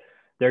media,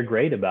 they're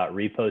great about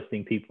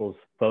reposting people's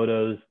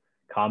photos,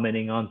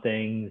 commenting on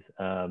things,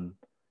 and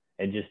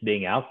just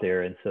being out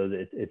there. And so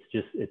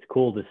it's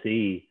cool to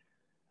see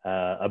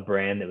a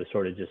brand that was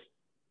sort of just,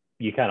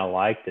 you kind of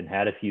liked and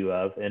had a few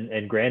of,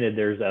 and granted,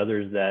 there's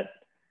others that,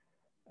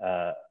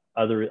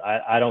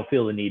 I don't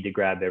feel the need to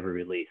grab every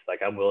release.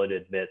 Like, I'm willing to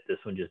admit this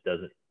one just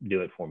doesn't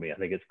do it for me. I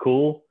think it's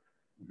cool.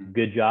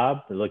 Good job.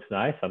 It looks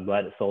nice. I'm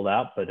glad it sold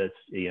out, but it's,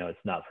 you know, it's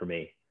not for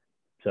me.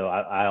 So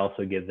I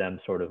also give them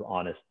sort of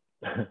honest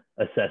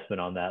assessment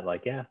on that.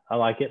 Like, yeah, I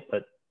like it,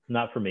 but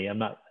not for me. I'm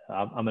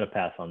going to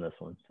pass on this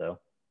one. So.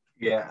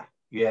 Yeah.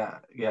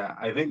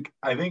 I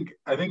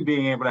think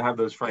being able to have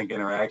those frank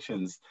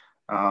interactions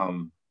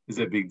is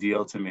a big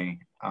deal to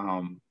me.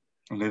 And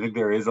I think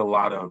there is a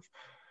lot of,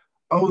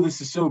 oh, this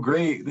is so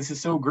great. This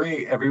is so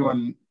great.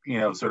 Everyone, you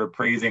know, sort of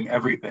praising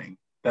everything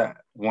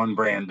that one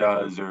brand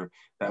does or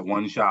that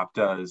one shop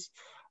does,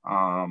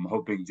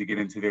 hoping to get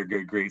into their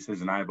good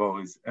graces. And I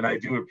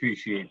do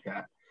appreciate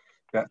that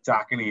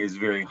Saucony is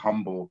very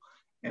humble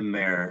in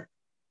their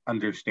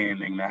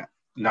understanding that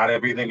not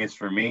everything is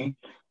for me.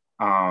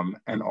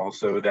 And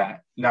also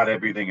that not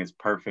everything is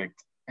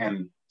perfect.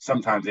 And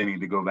sometimes they need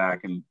to go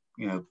back and,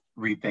 you know,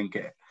 rethink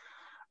it.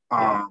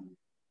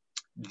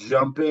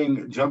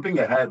 Jumping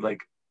ahead, like,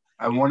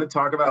 I want to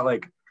talk about,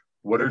 like,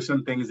 what are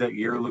some things that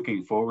you're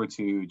looking forward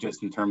to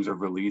just in terms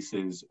of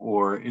releases?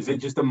 Or is it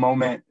just a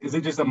moment? Is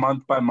it just a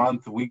month by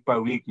month, week by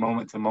week,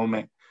 moment to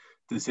moment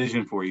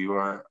decision for you?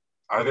 Or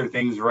are there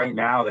things right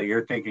now that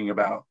you're thinking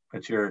about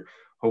that you're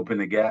hoping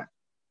to get?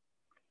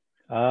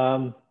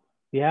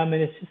 Yeah, I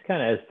mean, it's just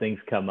kind of as things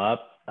come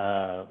up.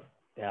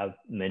 I've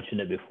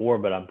mentioned it before,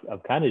 but I'm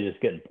kind of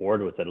just getting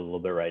bored with it a little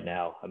bit right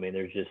now. I mean,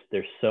 there's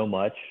so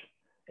much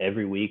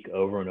every week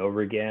over and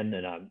over again.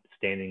 And I'm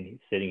sitting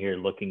here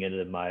looking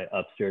into my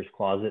upstairs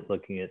closet,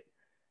 looking at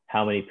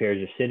how many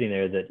pairs are sitting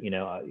there that, you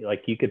know,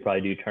 like you could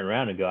probably turn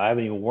around and go, I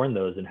haven't even worn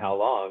those in how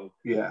long?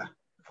 Yeah.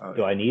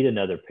 Do I need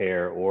another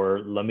pair, or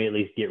let me at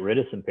least get rid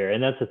of some pair?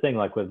 And that's the thing,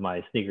 like with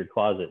my Sneaker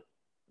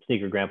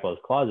Grandpa's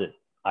Closet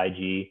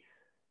IG,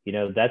 you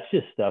know, that's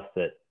just stuff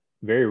that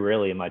very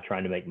rarely am I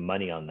trying to make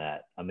money on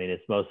that. I mean,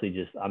 it's mostly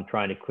just, I'm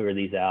trying to clear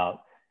these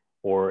out,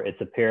 or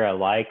it's a pair I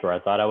like, or I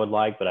thought I would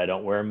like, but I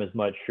don't wear them as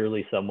much.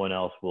 Surely someone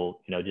else will,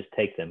 you know, just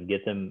take them,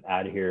 get them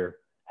out of here,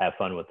 have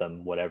fun with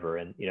them, whatever.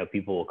 And, you know,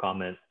 people will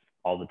comment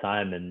all the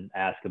time and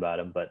ask about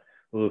them, but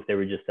ooh, if they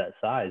were just that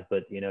size.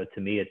 But, you know,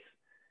 to me,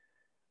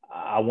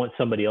 I want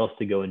somebody else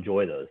to go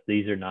enjoy those.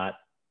 These are not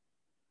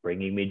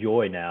bringing me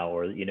joy now,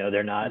 or, you know,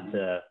 they're not,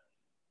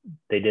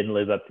 they didn't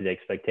live up to the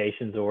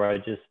expectations, or I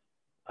just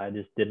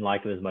didn't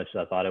like them as much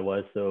as I thought I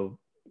was. So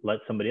let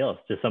somebody else,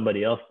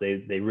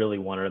 they really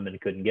wanted them and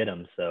couldn't get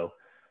them. So,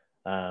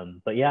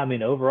 but yeah, I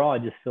mean, overall, I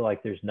just feel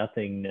like there's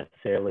nothing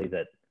necessarily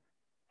that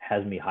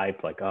has me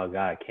hyped, like, oh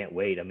God, I can't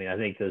wait. I mean, I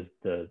think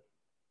the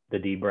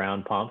D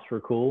Brown pumps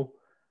were cool.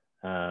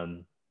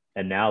 And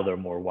now they're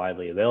more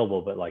widely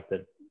available, but like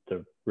the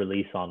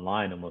release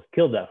online almost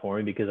killed that for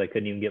me, because I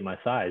couldn't even get my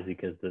size,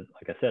 because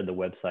like I said, the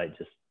website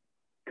just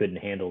couldn't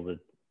handle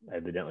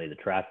evidently the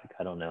traffic.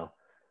 I don't know.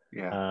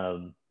 Yeah.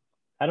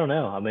 I don't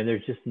know. I mean,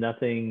 there's just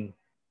nothing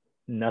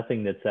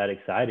that's that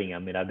exciting. I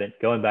mean, I've been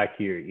going back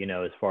to your, you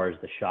know, as far as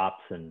the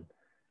shops and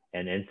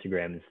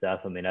Instagram and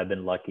stuff. I mean, I've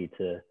been lucky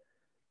to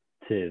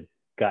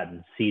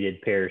gotten seeded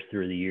pairs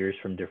through the years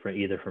from different,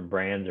 either from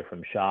brands or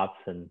from shops.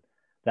 And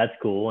that's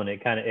cool. And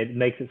it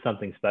makes it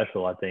something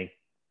special, I think,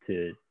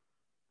 to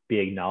be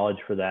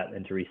acknowledged for that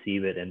and to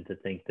receive it and to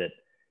think that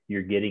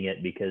you're getting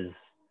it because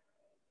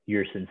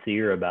you're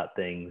sincere about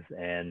things,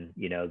 and,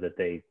 you know, that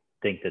they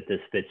think that this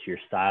fits your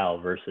style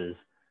versus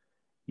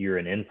you're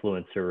an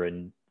influencer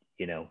and,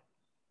 you know,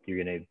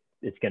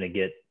 it's going to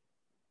get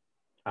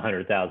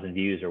 100,000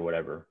 views or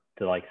whatever,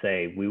 to like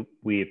say,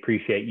 we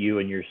appreciate you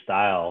and your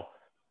style,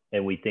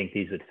 and we think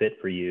these would fit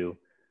for you.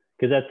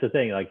 Cause that's the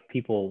thing. Like,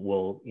 people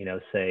will, you know,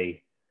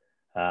 say,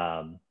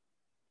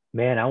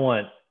 man, I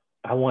want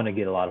to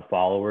get a lot of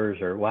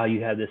followers, or wow,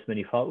 you have this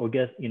many followers. Well,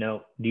 guess, you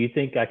know, do you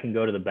think I can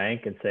go to the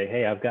bank and say,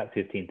 hey, I've got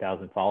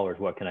 15,000 followers.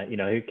 What can I, you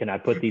know, can I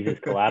put these as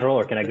collateral,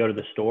 or can I go to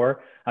the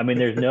store? I mean,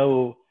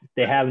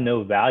 they have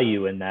no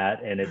value in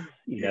that. And it's,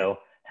 you know,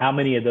 how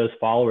many of those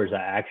followers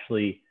I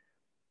actually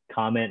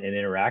comment and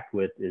interact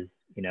with is,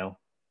 you know,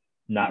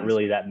 not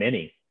really that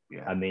many.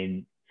 Yeah. I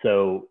mean,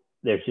 so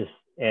there's just,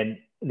 and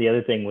the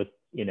other thing with,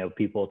 you know,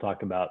 people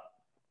talk about,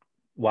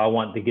 well, I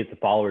want to get the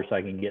followers so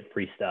I can get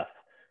free stuff.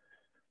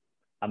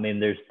 I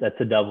mean, that's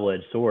a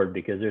double-edged sword,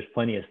 because there's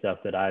plenty of stuff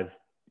that I've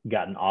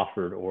gotten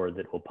offered or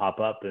that will pop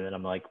up. And then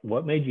I'm like,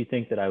 what made you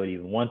think that I would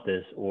even want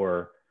this?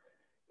 Or,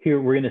 here,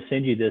 we're going to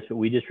send you this, but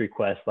we just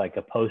request like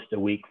a post a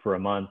week for a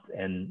month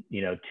and,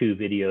 you know, 2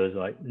 videos.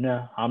 Like,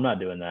 no, I'm not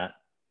doing that.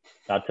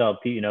 I'll tell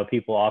people, you know,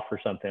 people offer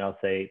something, I'll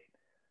say,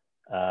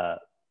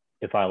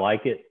 if I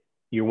like it,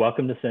 you're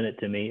welcome to send it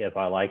to me. If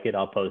I like it,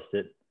 I'll post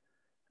it,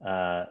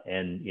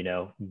 and, you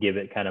know, give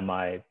it kind of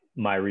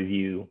my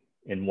review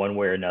in one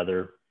way or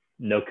another.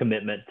 No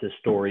commitment to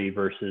story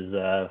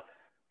versus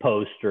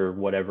post or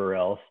whatever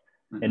else.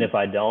 Mm-hmm. And if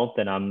I don't,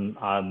 then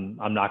I'm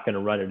not going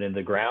to run it into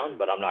the ground,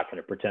 but I'm not going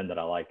to pretend that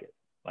I like it.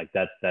 Like,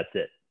 that's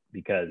it.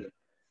 Because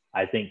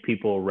I think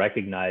people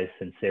recognize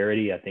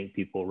sincerity. I think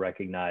people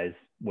recognize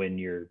when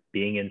you're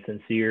being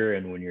insincere,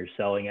 and when you're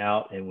selling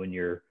out, and when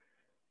you're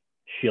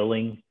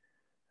shilling.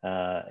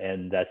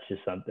 And that's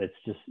just something, it's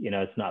just, you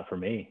know, it's not for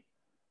me.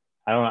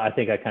 I don't know. I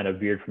think I kind of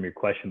veered from your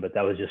question, but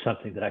that was just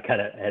something that I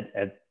kind of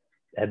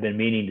had been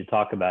meaning to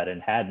talk about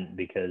and hadn't,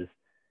 because,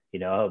 you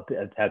know,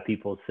 I've had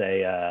people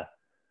say,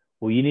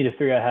 well, you need to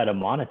figure out how to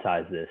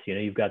monetize this. You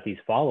know, you've got these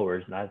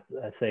followers. And I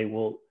say,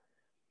 well,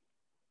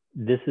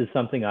 this is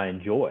something I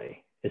enjoy.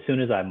 As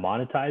soon as I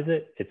monetize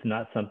it, it's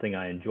not something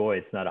I enjoy.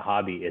 It's not a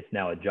hobby. It's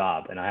now a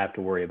job, and I have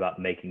to worry about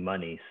making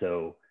money.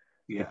 So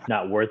it's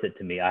not worth it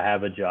to me. I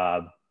have a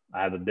job.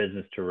 I have a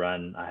business to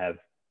run. I have,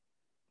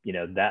 you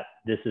know, that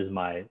this is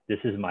my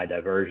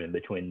diversion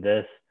between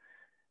this,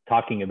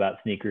 talking about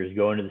sneakers,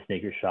 going to the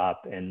sneaker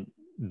shop, and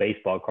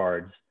baseball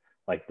cards.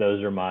 Like,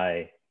 those are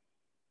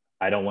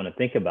I don't want to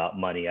think about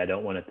money. I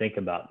don't want to think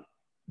about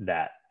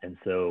that. And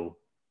so,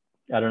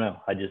 I don't know.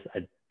 I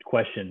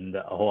question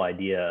the whole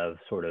idea of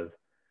sort of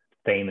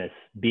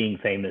being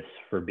famous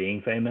for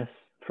being famous,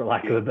 for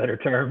lack of a better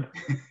term,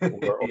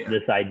 or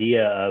this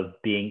idea of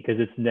being, because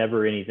it's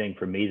never anything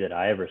for me that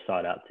I ever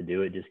sought out to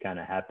do. It just kind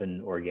of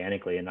happened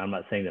organically. And I'm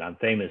not saying that I'm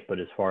famous, but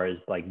as far as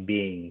like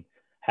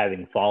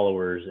having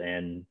followers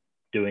and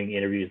doing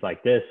interviews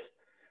like this,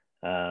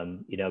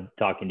 you know,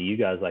 talking to you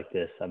guys like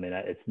this, I mean,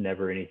 it's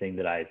never anything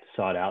that I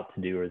sought out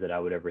to do or that I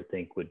would ever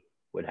think would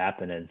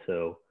happen. And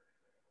so,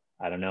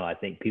 I don't know. I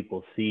think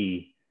people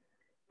see,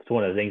 it's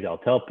one of the things I'll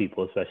tell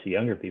people, especially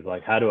younger people,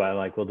 like, how do I,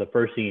 like, well, the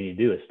first thing you need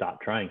to do is stop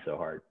trying so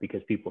hard,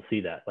 because people see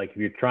that. Like, if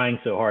you're trying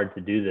so hard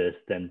to do this,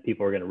 then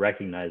people are going to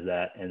recognize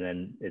that, and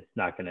then it's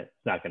not going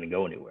to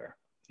go anywhere.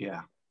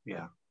 Yeah.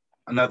 Yeah.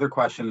 Another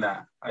question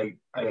that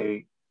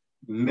I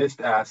missed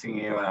asking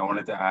you, and I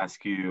wanted to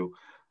ask you,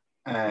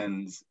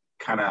 and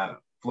kind of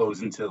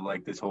flows into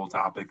like this whole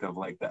topic of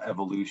like the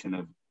evolution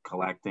of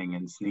collecting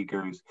and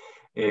sneakers,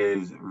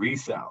 is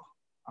resale.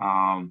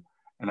 And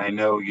I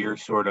know you're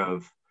sort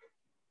of,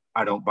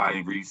 I don't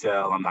buy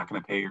resale. I'm not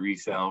going to pay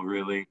resale,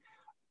 really.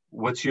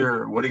 What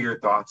are your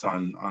thoughts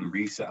on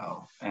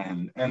resale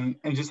and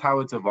just how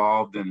it's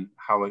evolved and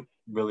how it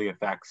really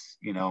affects,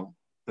 you know,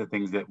 the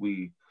things that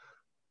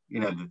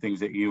the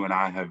things that you and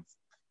I have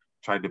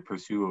tried to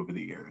pursue over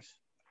the years?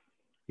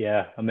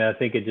 Yeah. I mean, I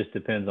think it just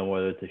depends on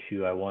whether it's a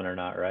shoe I want or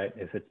not, right?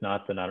 If it's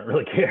not, then I don't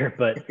really care.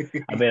 But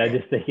I mean, I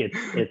just think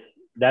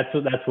that's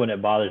when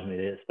it bothers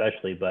me,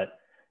 especially. But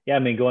yeah, I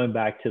mean, going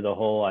back to the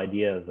whole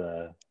idea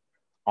of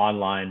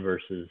online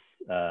versus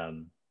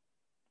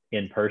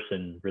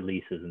in-person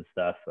releases and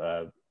stuff,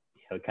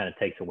 it kind of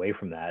takes away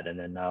from that. And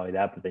then not only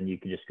that, but then you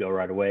can just go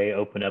right away,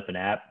 open up an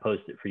app,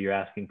 post it for your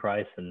asking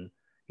price, and,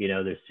 you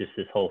know, there's just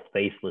this whole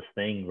faceless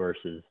thing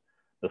versus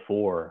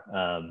before.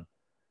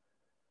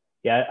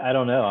 I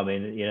don't know. I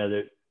mean, you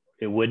know,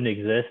 it wouldn't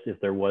exist if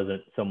there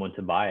wasn't someone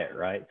to buy it,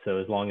 right? So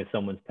as long as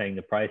someone's paying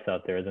the price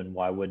out there, then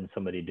why wouldn't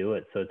somebody do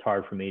it? So it's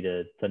hard for me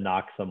to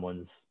knock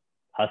someone's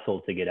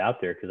hustle to get out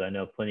there, because I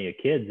know plenty of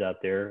kids out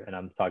there, and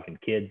I'm talking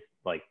kids,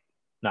 like,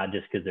 not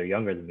just because they're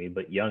younger than me,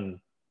 but young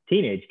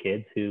teenage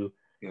kids who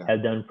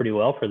have done pretty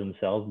well for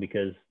themselves,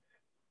 because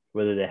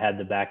whether they had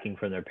the backing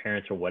from their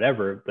parents or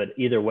whatever, but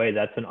either way,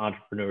 that's an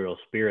entrepreneurial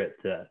spirit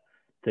to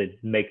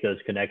make those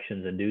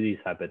connections and do these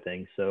type of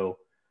things. So,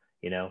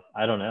 you know,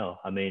 I don't know.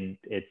 I mean,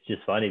 it's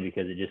just funny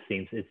because it just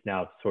seems it's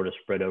now sort of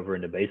spread over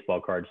into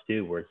baseball cards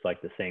too, where it's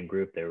like the same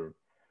group. They were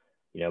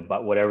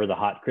but whatever the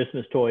hot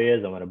Christmas toy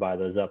is, I'm going to buy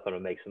those up. I'm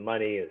going to make some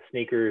money. It's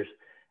sneakers,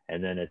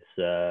 and then it's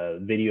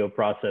video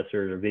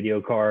processors or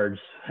video cards,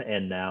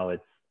 and now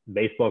it's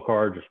baseball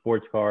cards or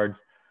sports cards.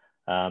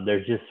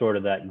 There's just sort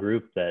of that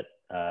group that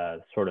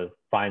sort of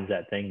finds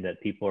that thing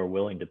that people are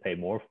willing to pay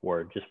more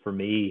for. Just for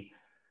me,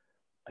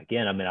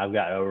 again, I mean, I've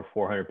got over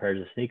 400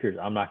 pairs of sneakers.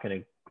 I'm not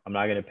going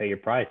to pay your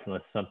price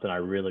unless it's something I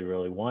really,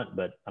 really want.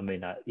 But I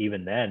mean,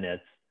 even then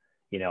it's,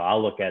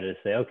 I'll look at it and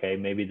say, okay,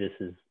 maybe this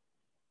is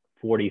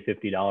 $40,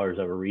 $50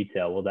 over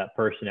retail. Well, that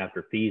person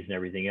after fees and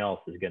everything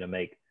else is going to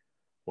make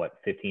what,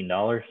 $15,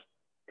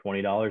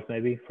 $20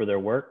 maybe for their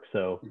work.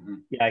 So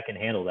yeah, I can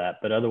handle that.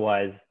 But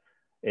otherwise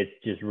it's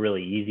just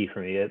really easy for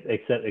me,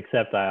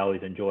 except I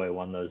always enjoy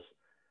on those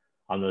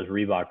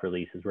Reebok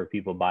releases where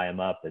people buy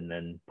them up and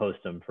then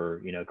post them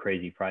for,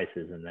 crazy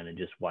prices. And then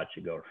just watch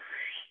it go.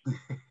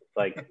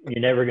 Like, you're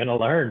never going to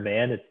learn,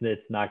 man.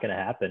 It's not going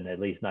to happen,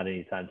 at least not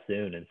anytime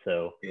soon. And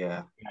so,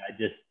 yeah,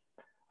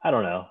 I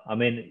don't know. I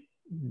mean,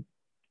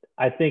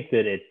 I think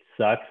that it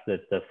sucks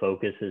that the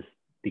focus has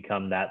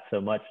become that so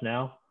much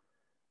now,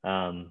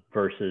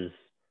 versus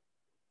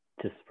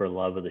just for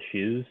love of the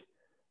shoes.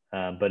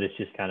 But it's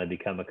just kind of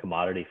become a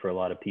commodity for a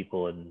lot of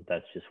people, and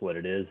that's just what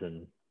it is.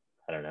 And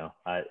I don't know.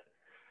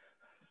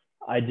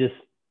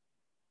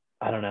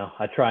 I don't know.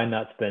 I try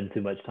not to spend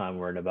too much time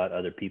worrying about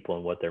other people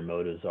and what their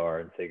motives are,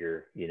 and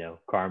figure,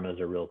 karma is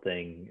a real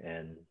thing,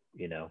 and,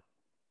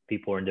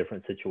 people are in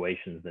different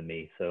situations than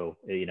me. So,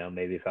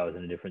 maybe if I was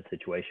in a different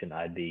situation,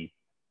 I'd be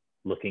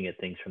looking at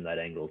things from that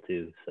angle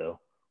too. So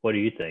what do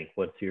you think?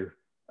 What's your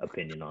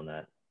opinion on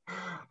that?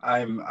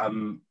 I'm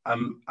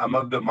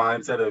of the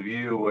mindset of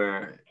you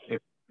where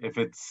if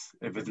it's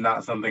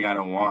not something I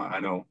don't want,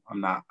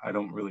 I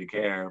don't really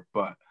care.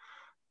 But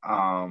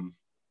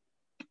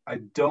I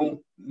don't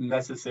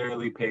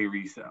necessarily pay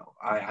resale.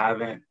 I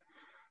haven't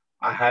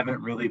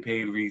really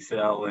paid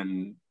resale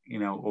in,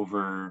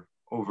 over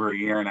a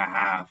year and a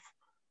half.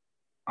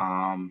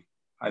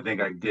 I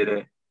think I did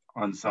it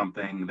on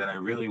something that I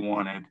really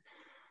wanted,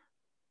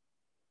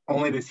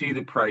 only to see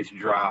the price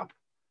drop.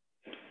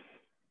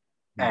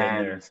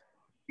 And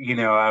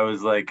I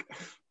was like,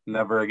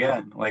 never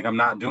again. Like, I'm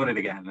not doing it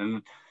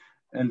again.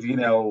 And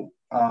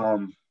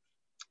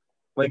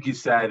like you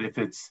said, if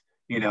it's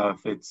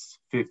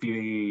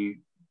 50,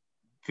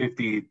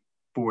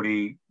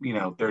 40,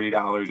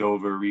 $30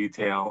 over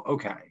retail,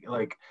 okay,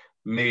 like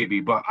maybe,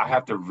 but I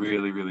have to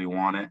really, really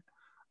want it.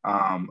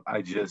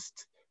 I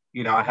just,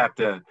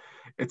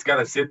 it's got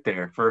to sit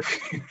there for a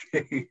few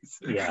days,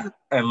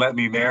 and let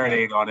me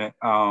marinate on it.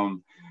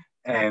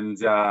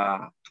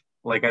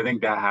 Like, I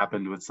think that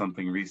happened with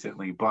something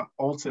recently, but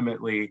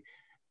ultimately,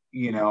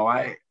 I'm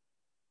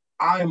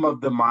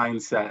of the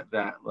mindset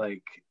that,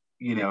 like,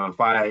 if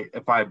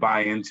I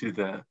buy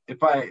into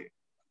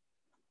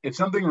if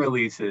something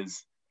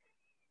releases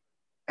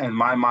and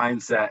my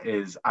mindset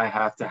is I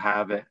have to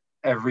have it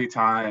every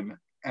time,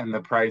 and the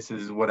price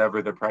is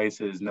whatever the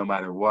price is, no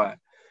matter what,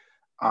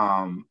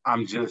 I'm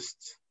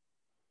just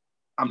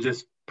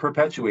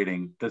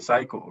perpetuating the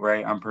cycle,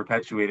 right? I'm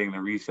perpetuating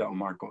the resale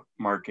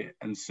market.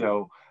 And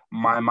so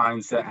my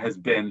mindset has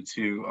been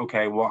to,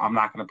 okay, well, I'm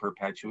not going to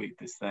perpetuate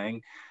this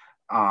thing.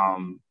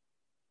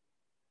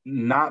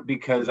 Not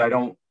because I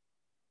don't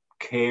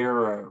care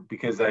or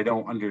because I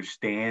don't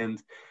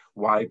understand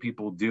why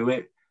people do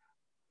it.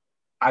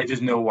 I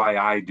just know why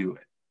I do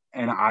it.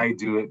 And I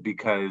do it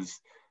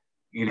because,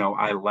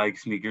 I like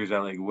sneakers. I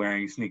like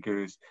wearing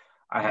sneakers.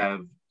 I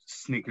have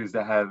sneakers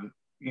that have,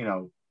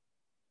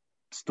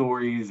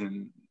 stories,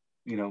 and,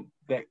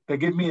 that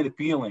give me the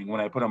feeling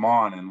when I put them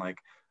on, and like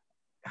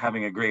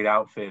having a great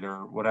outfit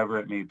or whatever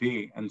it may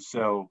be. And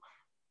so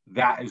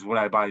that is what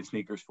I buy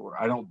sneakers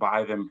for. I don't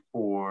buy them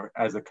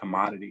as a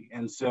commodity.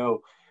 And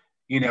so,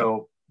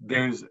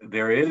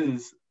 there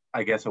is,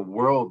 I guess, a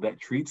world that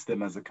treats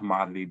them as a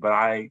commodity, but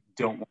I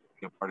don't want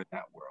to be a part of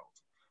that world.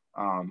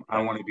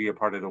 I want to be a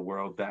part of the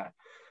world that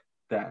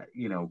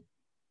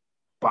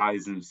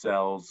buys and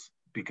sells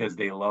because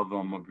they love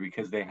them, or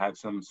because they have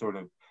some sort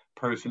of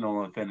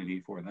personal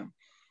affinity for them.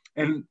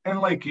 And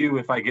like you,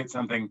 if I get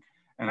something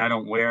and I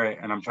don't wear it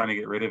and I'm trying to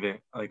get rid of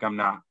it, like, I'm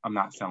not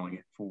selling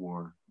it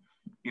for,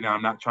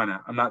 I'm not trying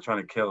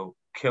to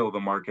kill the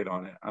market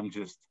on it. I'm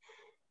just,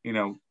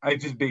 I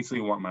just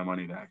basically want my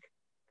money back.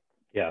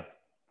 Yeah.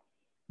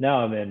 No,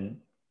 I mean,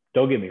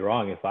 don't get me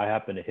wrong. If I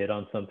happen to hit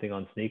on something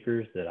on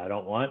sneakers that I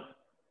don't want,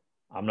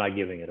 I'm not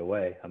giving it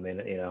away. I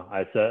mean,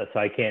 so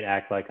I can't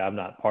act like I'm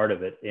not part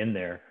of it in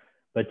there,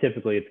 but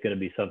typically it's going to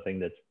be something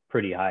that's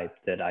pretty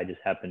hyped that I just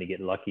happen to get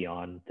lucky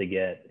on to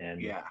get.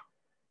 And,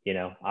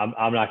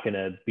 I'm not going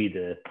to be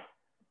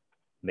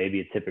maybe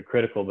it's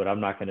hypocritical, but I'm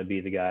not going to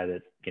be the guy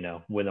that,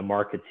 when the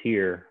market's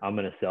here, I'm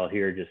going to sell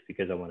here just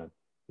because I want to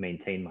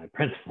maintain my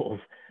principles.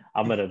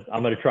 I'm going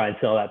to try and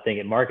sell that thing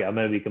at market. I'm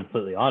going to be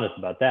completely honest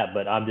about that,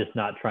 but I'm just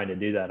not trying to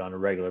do that on a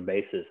regular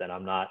basis. And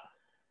I'm not,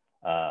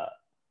 I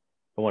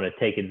want to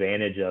take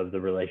advantage of the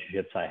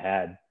relationships I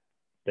had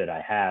that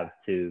I have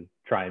to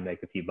try and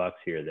make a few bucks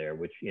here or there,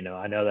 which, you know,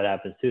 I know that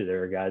happens too.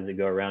 There are guys that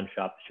go around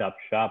shop to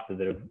shop that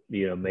have,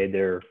 you know, made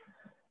their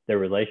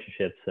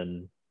relationships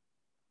and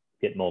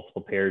get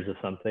multiple pairs of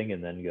something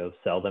and then go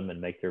sell them and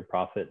make their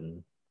profit.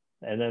 And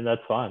then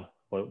that's fine,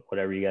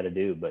 whatever you got to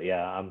do. But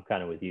yeah, I'm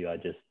kind of with you. I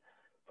just,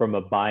 from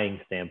a buying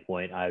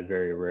standpoint, I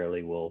very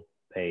rarely will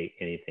pay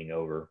anything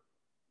over.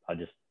 I'll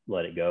just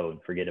let it go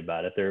and forget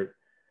about it.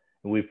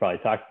 We've probably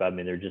talked about, I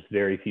mean, there are just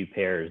very few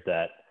pairs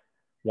that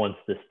once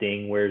the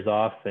sting wears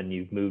off and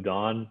you've moved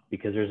on,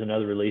 because there's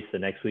another release the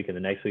next week and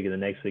the next week and the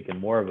next week and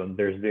more of them,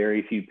 there's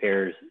very few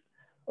pairs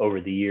over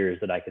the years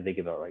that I can think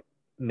about, like,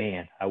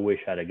 man, I wish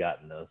I'd have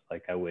gotten those.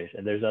 Like, I wish.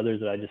 And there's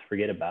others that I just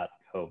forget about.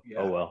 Oh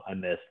well, I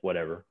missed,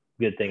 whatever.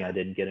 Good thing I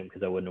didn't get them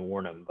because I wouldn't have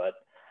worn them. But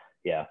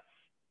yeah.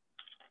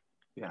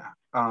 Yeah.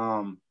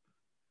 I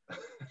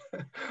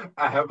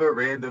have a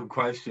random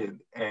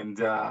question,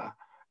 and I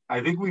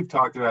think we've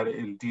talked about it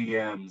in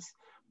DMs,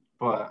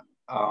 but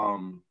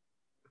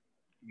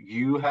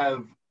you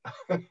have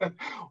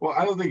well,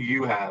 I don't think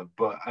you have,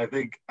 but I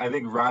think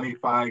Ronnie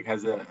Feig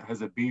has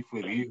a beef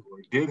with you,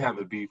 or did have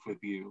a beef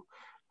with you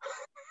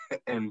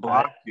and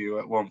blocked you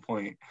at one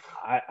point.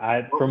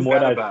 From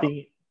what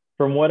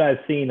I've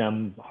seen,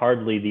 I'm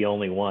hardly the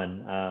only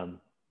one.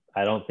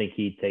 I don't think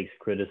he takes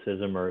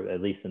criticism, or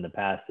at least in the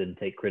past didn't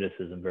take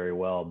criticism very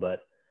well.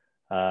 But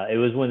it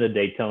was when the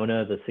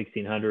Daytona, the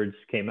 1600s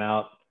came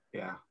out.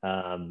 Yeah.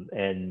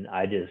 And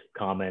I just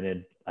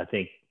commented, I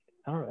think,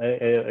 I don't know,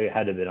 it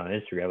had to have been on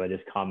Instagram. I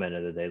just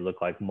commented that they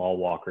look like mall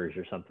walkers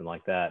or something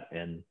like that,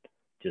 and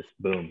just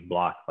boom,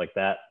 blocked like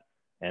that,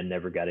 and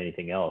never got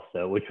anything else.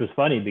 So, which was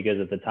funny because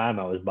at the time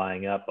I was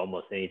buying up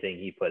almost anything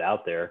he put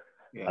out there.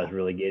 Yeah. I was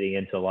really getting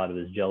into a lot of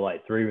his Gel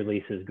Lyte 3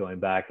 releases, going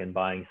back and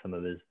buying some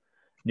of his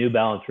New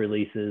Balance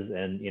releases,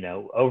 and, you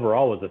know,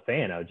 overall was a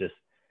fan. I was just,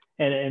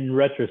 and in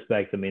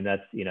retrospect, I mean,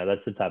 that's, you know,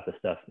 that's the type of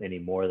stuff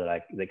anymore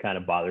that kind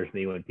of bothers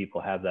me when people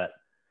have that.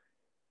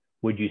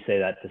 Would you say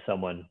that to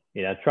someone?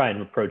 You know, try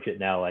and approach it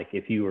now, like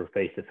if you were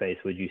face to face,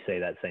 would you say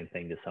that same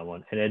thing to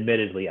someone? And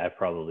admittedly, I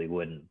probably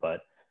wouldn't,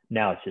 but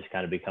now it's just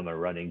kind of become a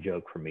running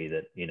joke for me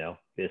that, you know,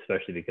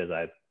 especially because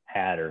I've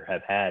had or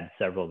have had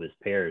several of his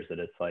pairs, that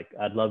it's like,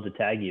 I'd love to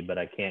tag you, but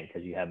I can't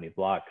because you have me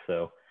blocked.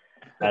 So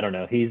I don't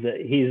know. He's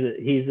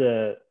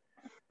an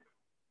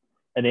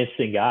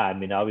interesting guy. I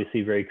mean,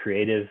 obviously very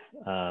creative,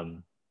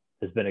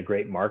 has been a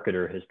great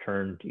marketer, has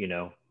turned, you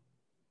know,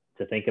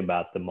 to think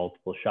about the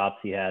multiple shops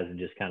he has and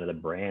just kind of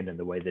the brand and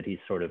the way that he's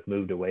sort of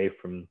moved away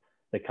from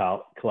the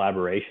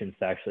collaborations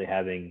to actually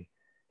having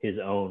his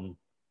own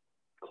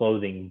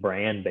clothing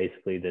brand,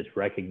 basically, that's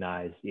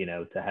recognized, you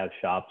know, to have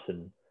shops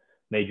in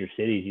major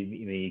cities.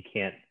 You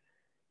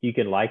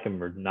can like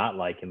him or not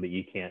like him, but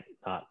you can't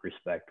not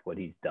respect what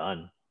he's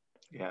done.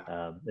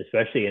 Yeah.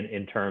 Especially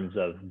in terms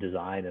of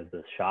design of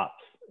the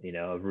shops, you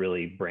know, of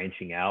really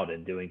branching out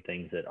and doing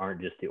things that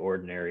aren't just the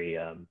ordinary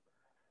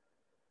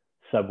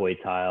subway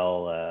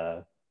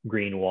tile,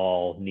 green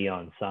wall,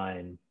 neon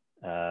sign,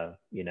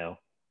 you know,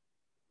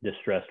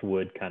 distressed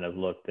wood kind of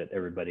look that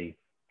everybody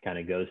kind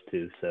of goes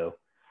to. So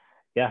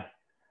yeah,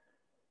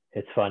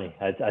 it's funny.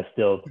 I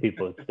still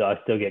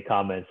get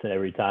comments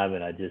every time,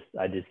 and I just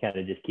kind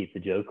of just keep the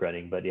joke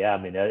running. But yeah,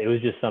 I mean, it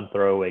was just some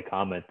throwaway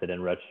comment that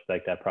in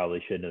retrospect I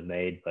probably shouldn't have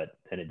made, but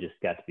then it just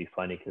got to be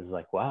funny because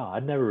like, wow,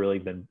 I've never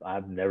been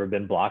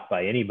blocked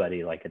by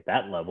anybody like at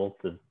that level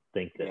to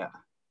think that.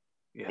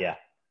 Yeah.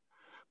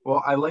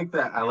 Well, I like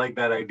that. I like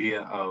that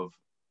idea of,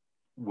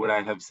 would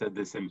I have said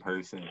this in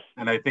person?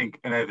 And I think,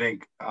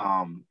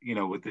 you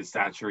know, with this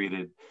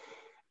saturated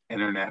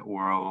internet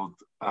world,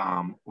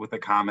 with the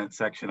comment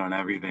section on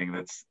everything,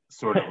 that's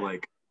sort of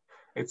like,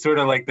 it's sort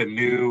of like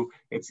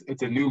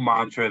it's a new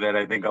mantra that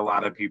I think a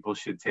lot of people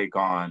should take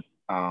on,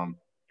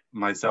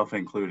 myself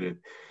included.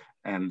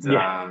 And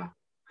yeah.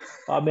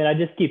 I mean, I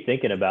just keep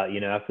thinking about, you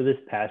know, after this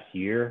past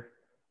year,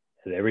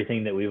 of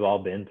everything that we've all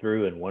been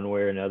through in one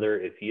way or another,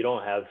 if you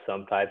don't have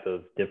some type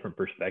of different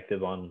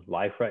perspective on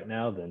life right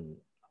now, then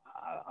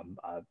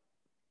I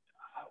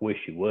wish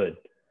you would,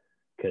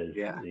 because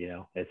you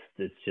know, it's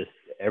just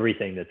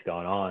everything that's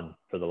gone on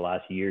for the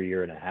last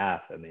year and a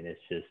half. I mean,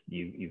 it's just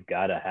you've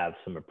got to have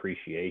some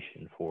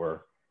appreciation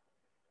for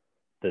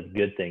the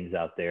good things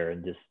out there,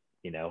 and just,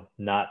 you know,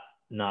 not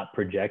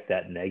project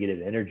that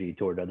negative energy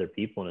toward other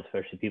people, and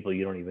especially people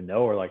you don't even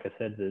know. Or like I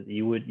said, that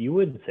you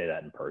wouldn't say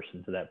that in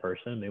person to that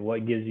person. I mean,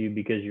 what gives you,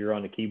 because you're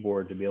on the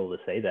keyboard, to be able to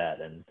say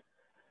that? And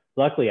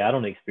luckily I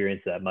don't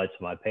experience that much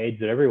on my page,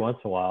 but every once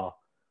in a while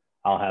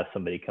I'll have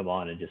somebody come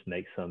on and just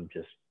make some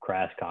just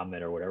crass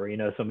comment or whatever. You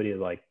know, somebody is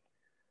like,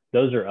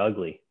 those are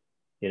ugly,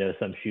 you know,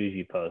 some shoes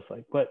you post,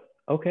 like, but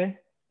okay,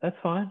 that's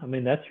fine. I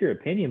mean, that's your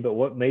opinion, but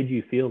what made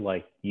you feel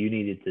like you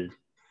needed to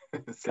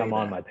come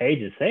on my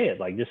page and say it?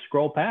 Like, just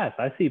scroll past.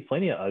 I see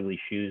plenty of ugly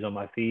shoes on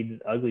my feed,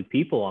 ugly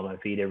people on my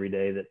feed every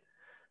day, that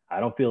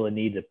I don't feel the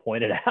need to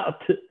point it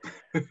out.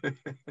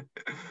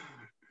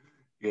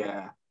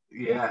 Yeah,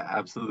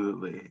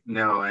 absolutely.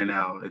 No, I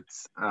know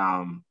it's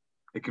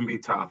it can be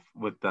tough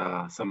with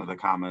some of the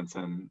comments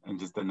and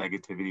just the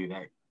negativity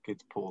that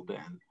gets pulled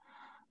in.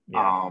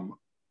 Yeah.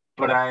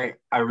 But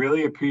I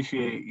really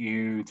appreciate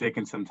you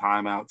taking some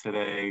time out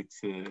today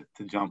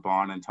to jump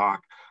on and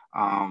talk.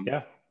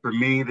 Yeah. For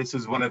me, this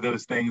is one of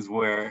those things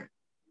where,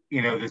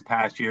 this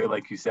past year,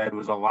 like you said,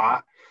 was a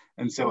lot.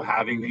 And so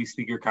having these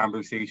sneaker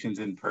conversations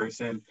in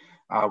person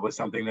was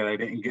something that I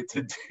didn't get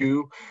to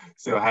do.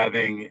 So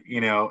having,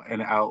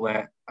 an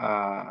outlet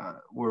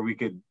where we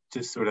could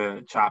just sort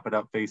of chop it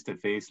up face to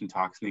face and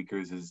talk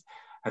sneakers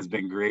has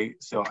been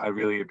great. So I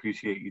really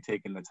appreciate you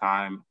taking the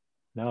time.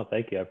 No,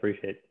 thank you. I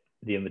appreciate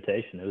the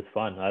invitation. It was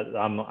fun.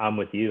 I'm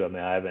with you. I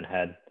mean, I haven't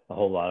had a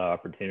whole lot of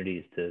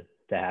opportunities to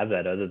have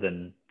that other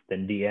than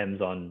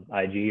DMs on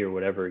IG or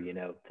whatever,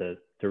 to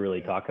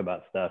really talk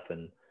about stuff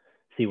and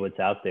see what's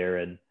out there.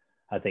 And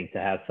I think to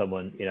have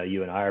someone,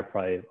 you and I are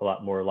probably a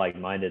lot more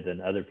like-minded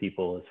than other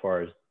people as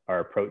far as our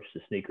approach to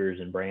sneakers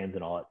and brands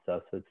and all that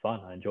stuff. So it's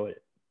fun. I enjoyed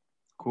it.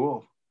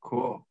 Cool.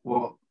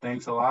 Well,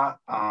 thanks a lot.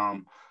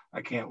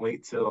 I can't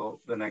wait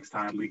till the next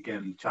time we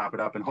can chop it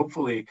up, and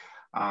hopefully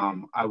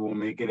I will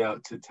make it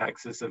out to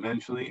Texas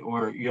eventually,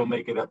 or you'll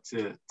make it up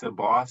to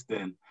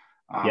Boston.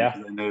 Yeah.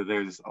 'Cause I know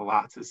there's a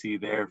lot to see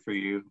there for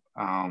you.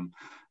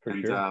 For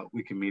sure.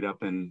 We can meet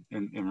up in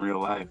real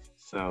life.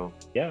 So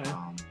yeah,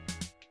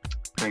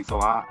 thanks a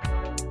lot.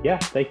 Yeah,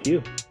 thank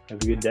you.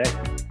 Have a good day.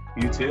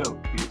 You too.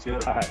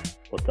 All right.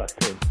 We'll talk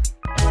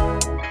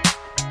soon.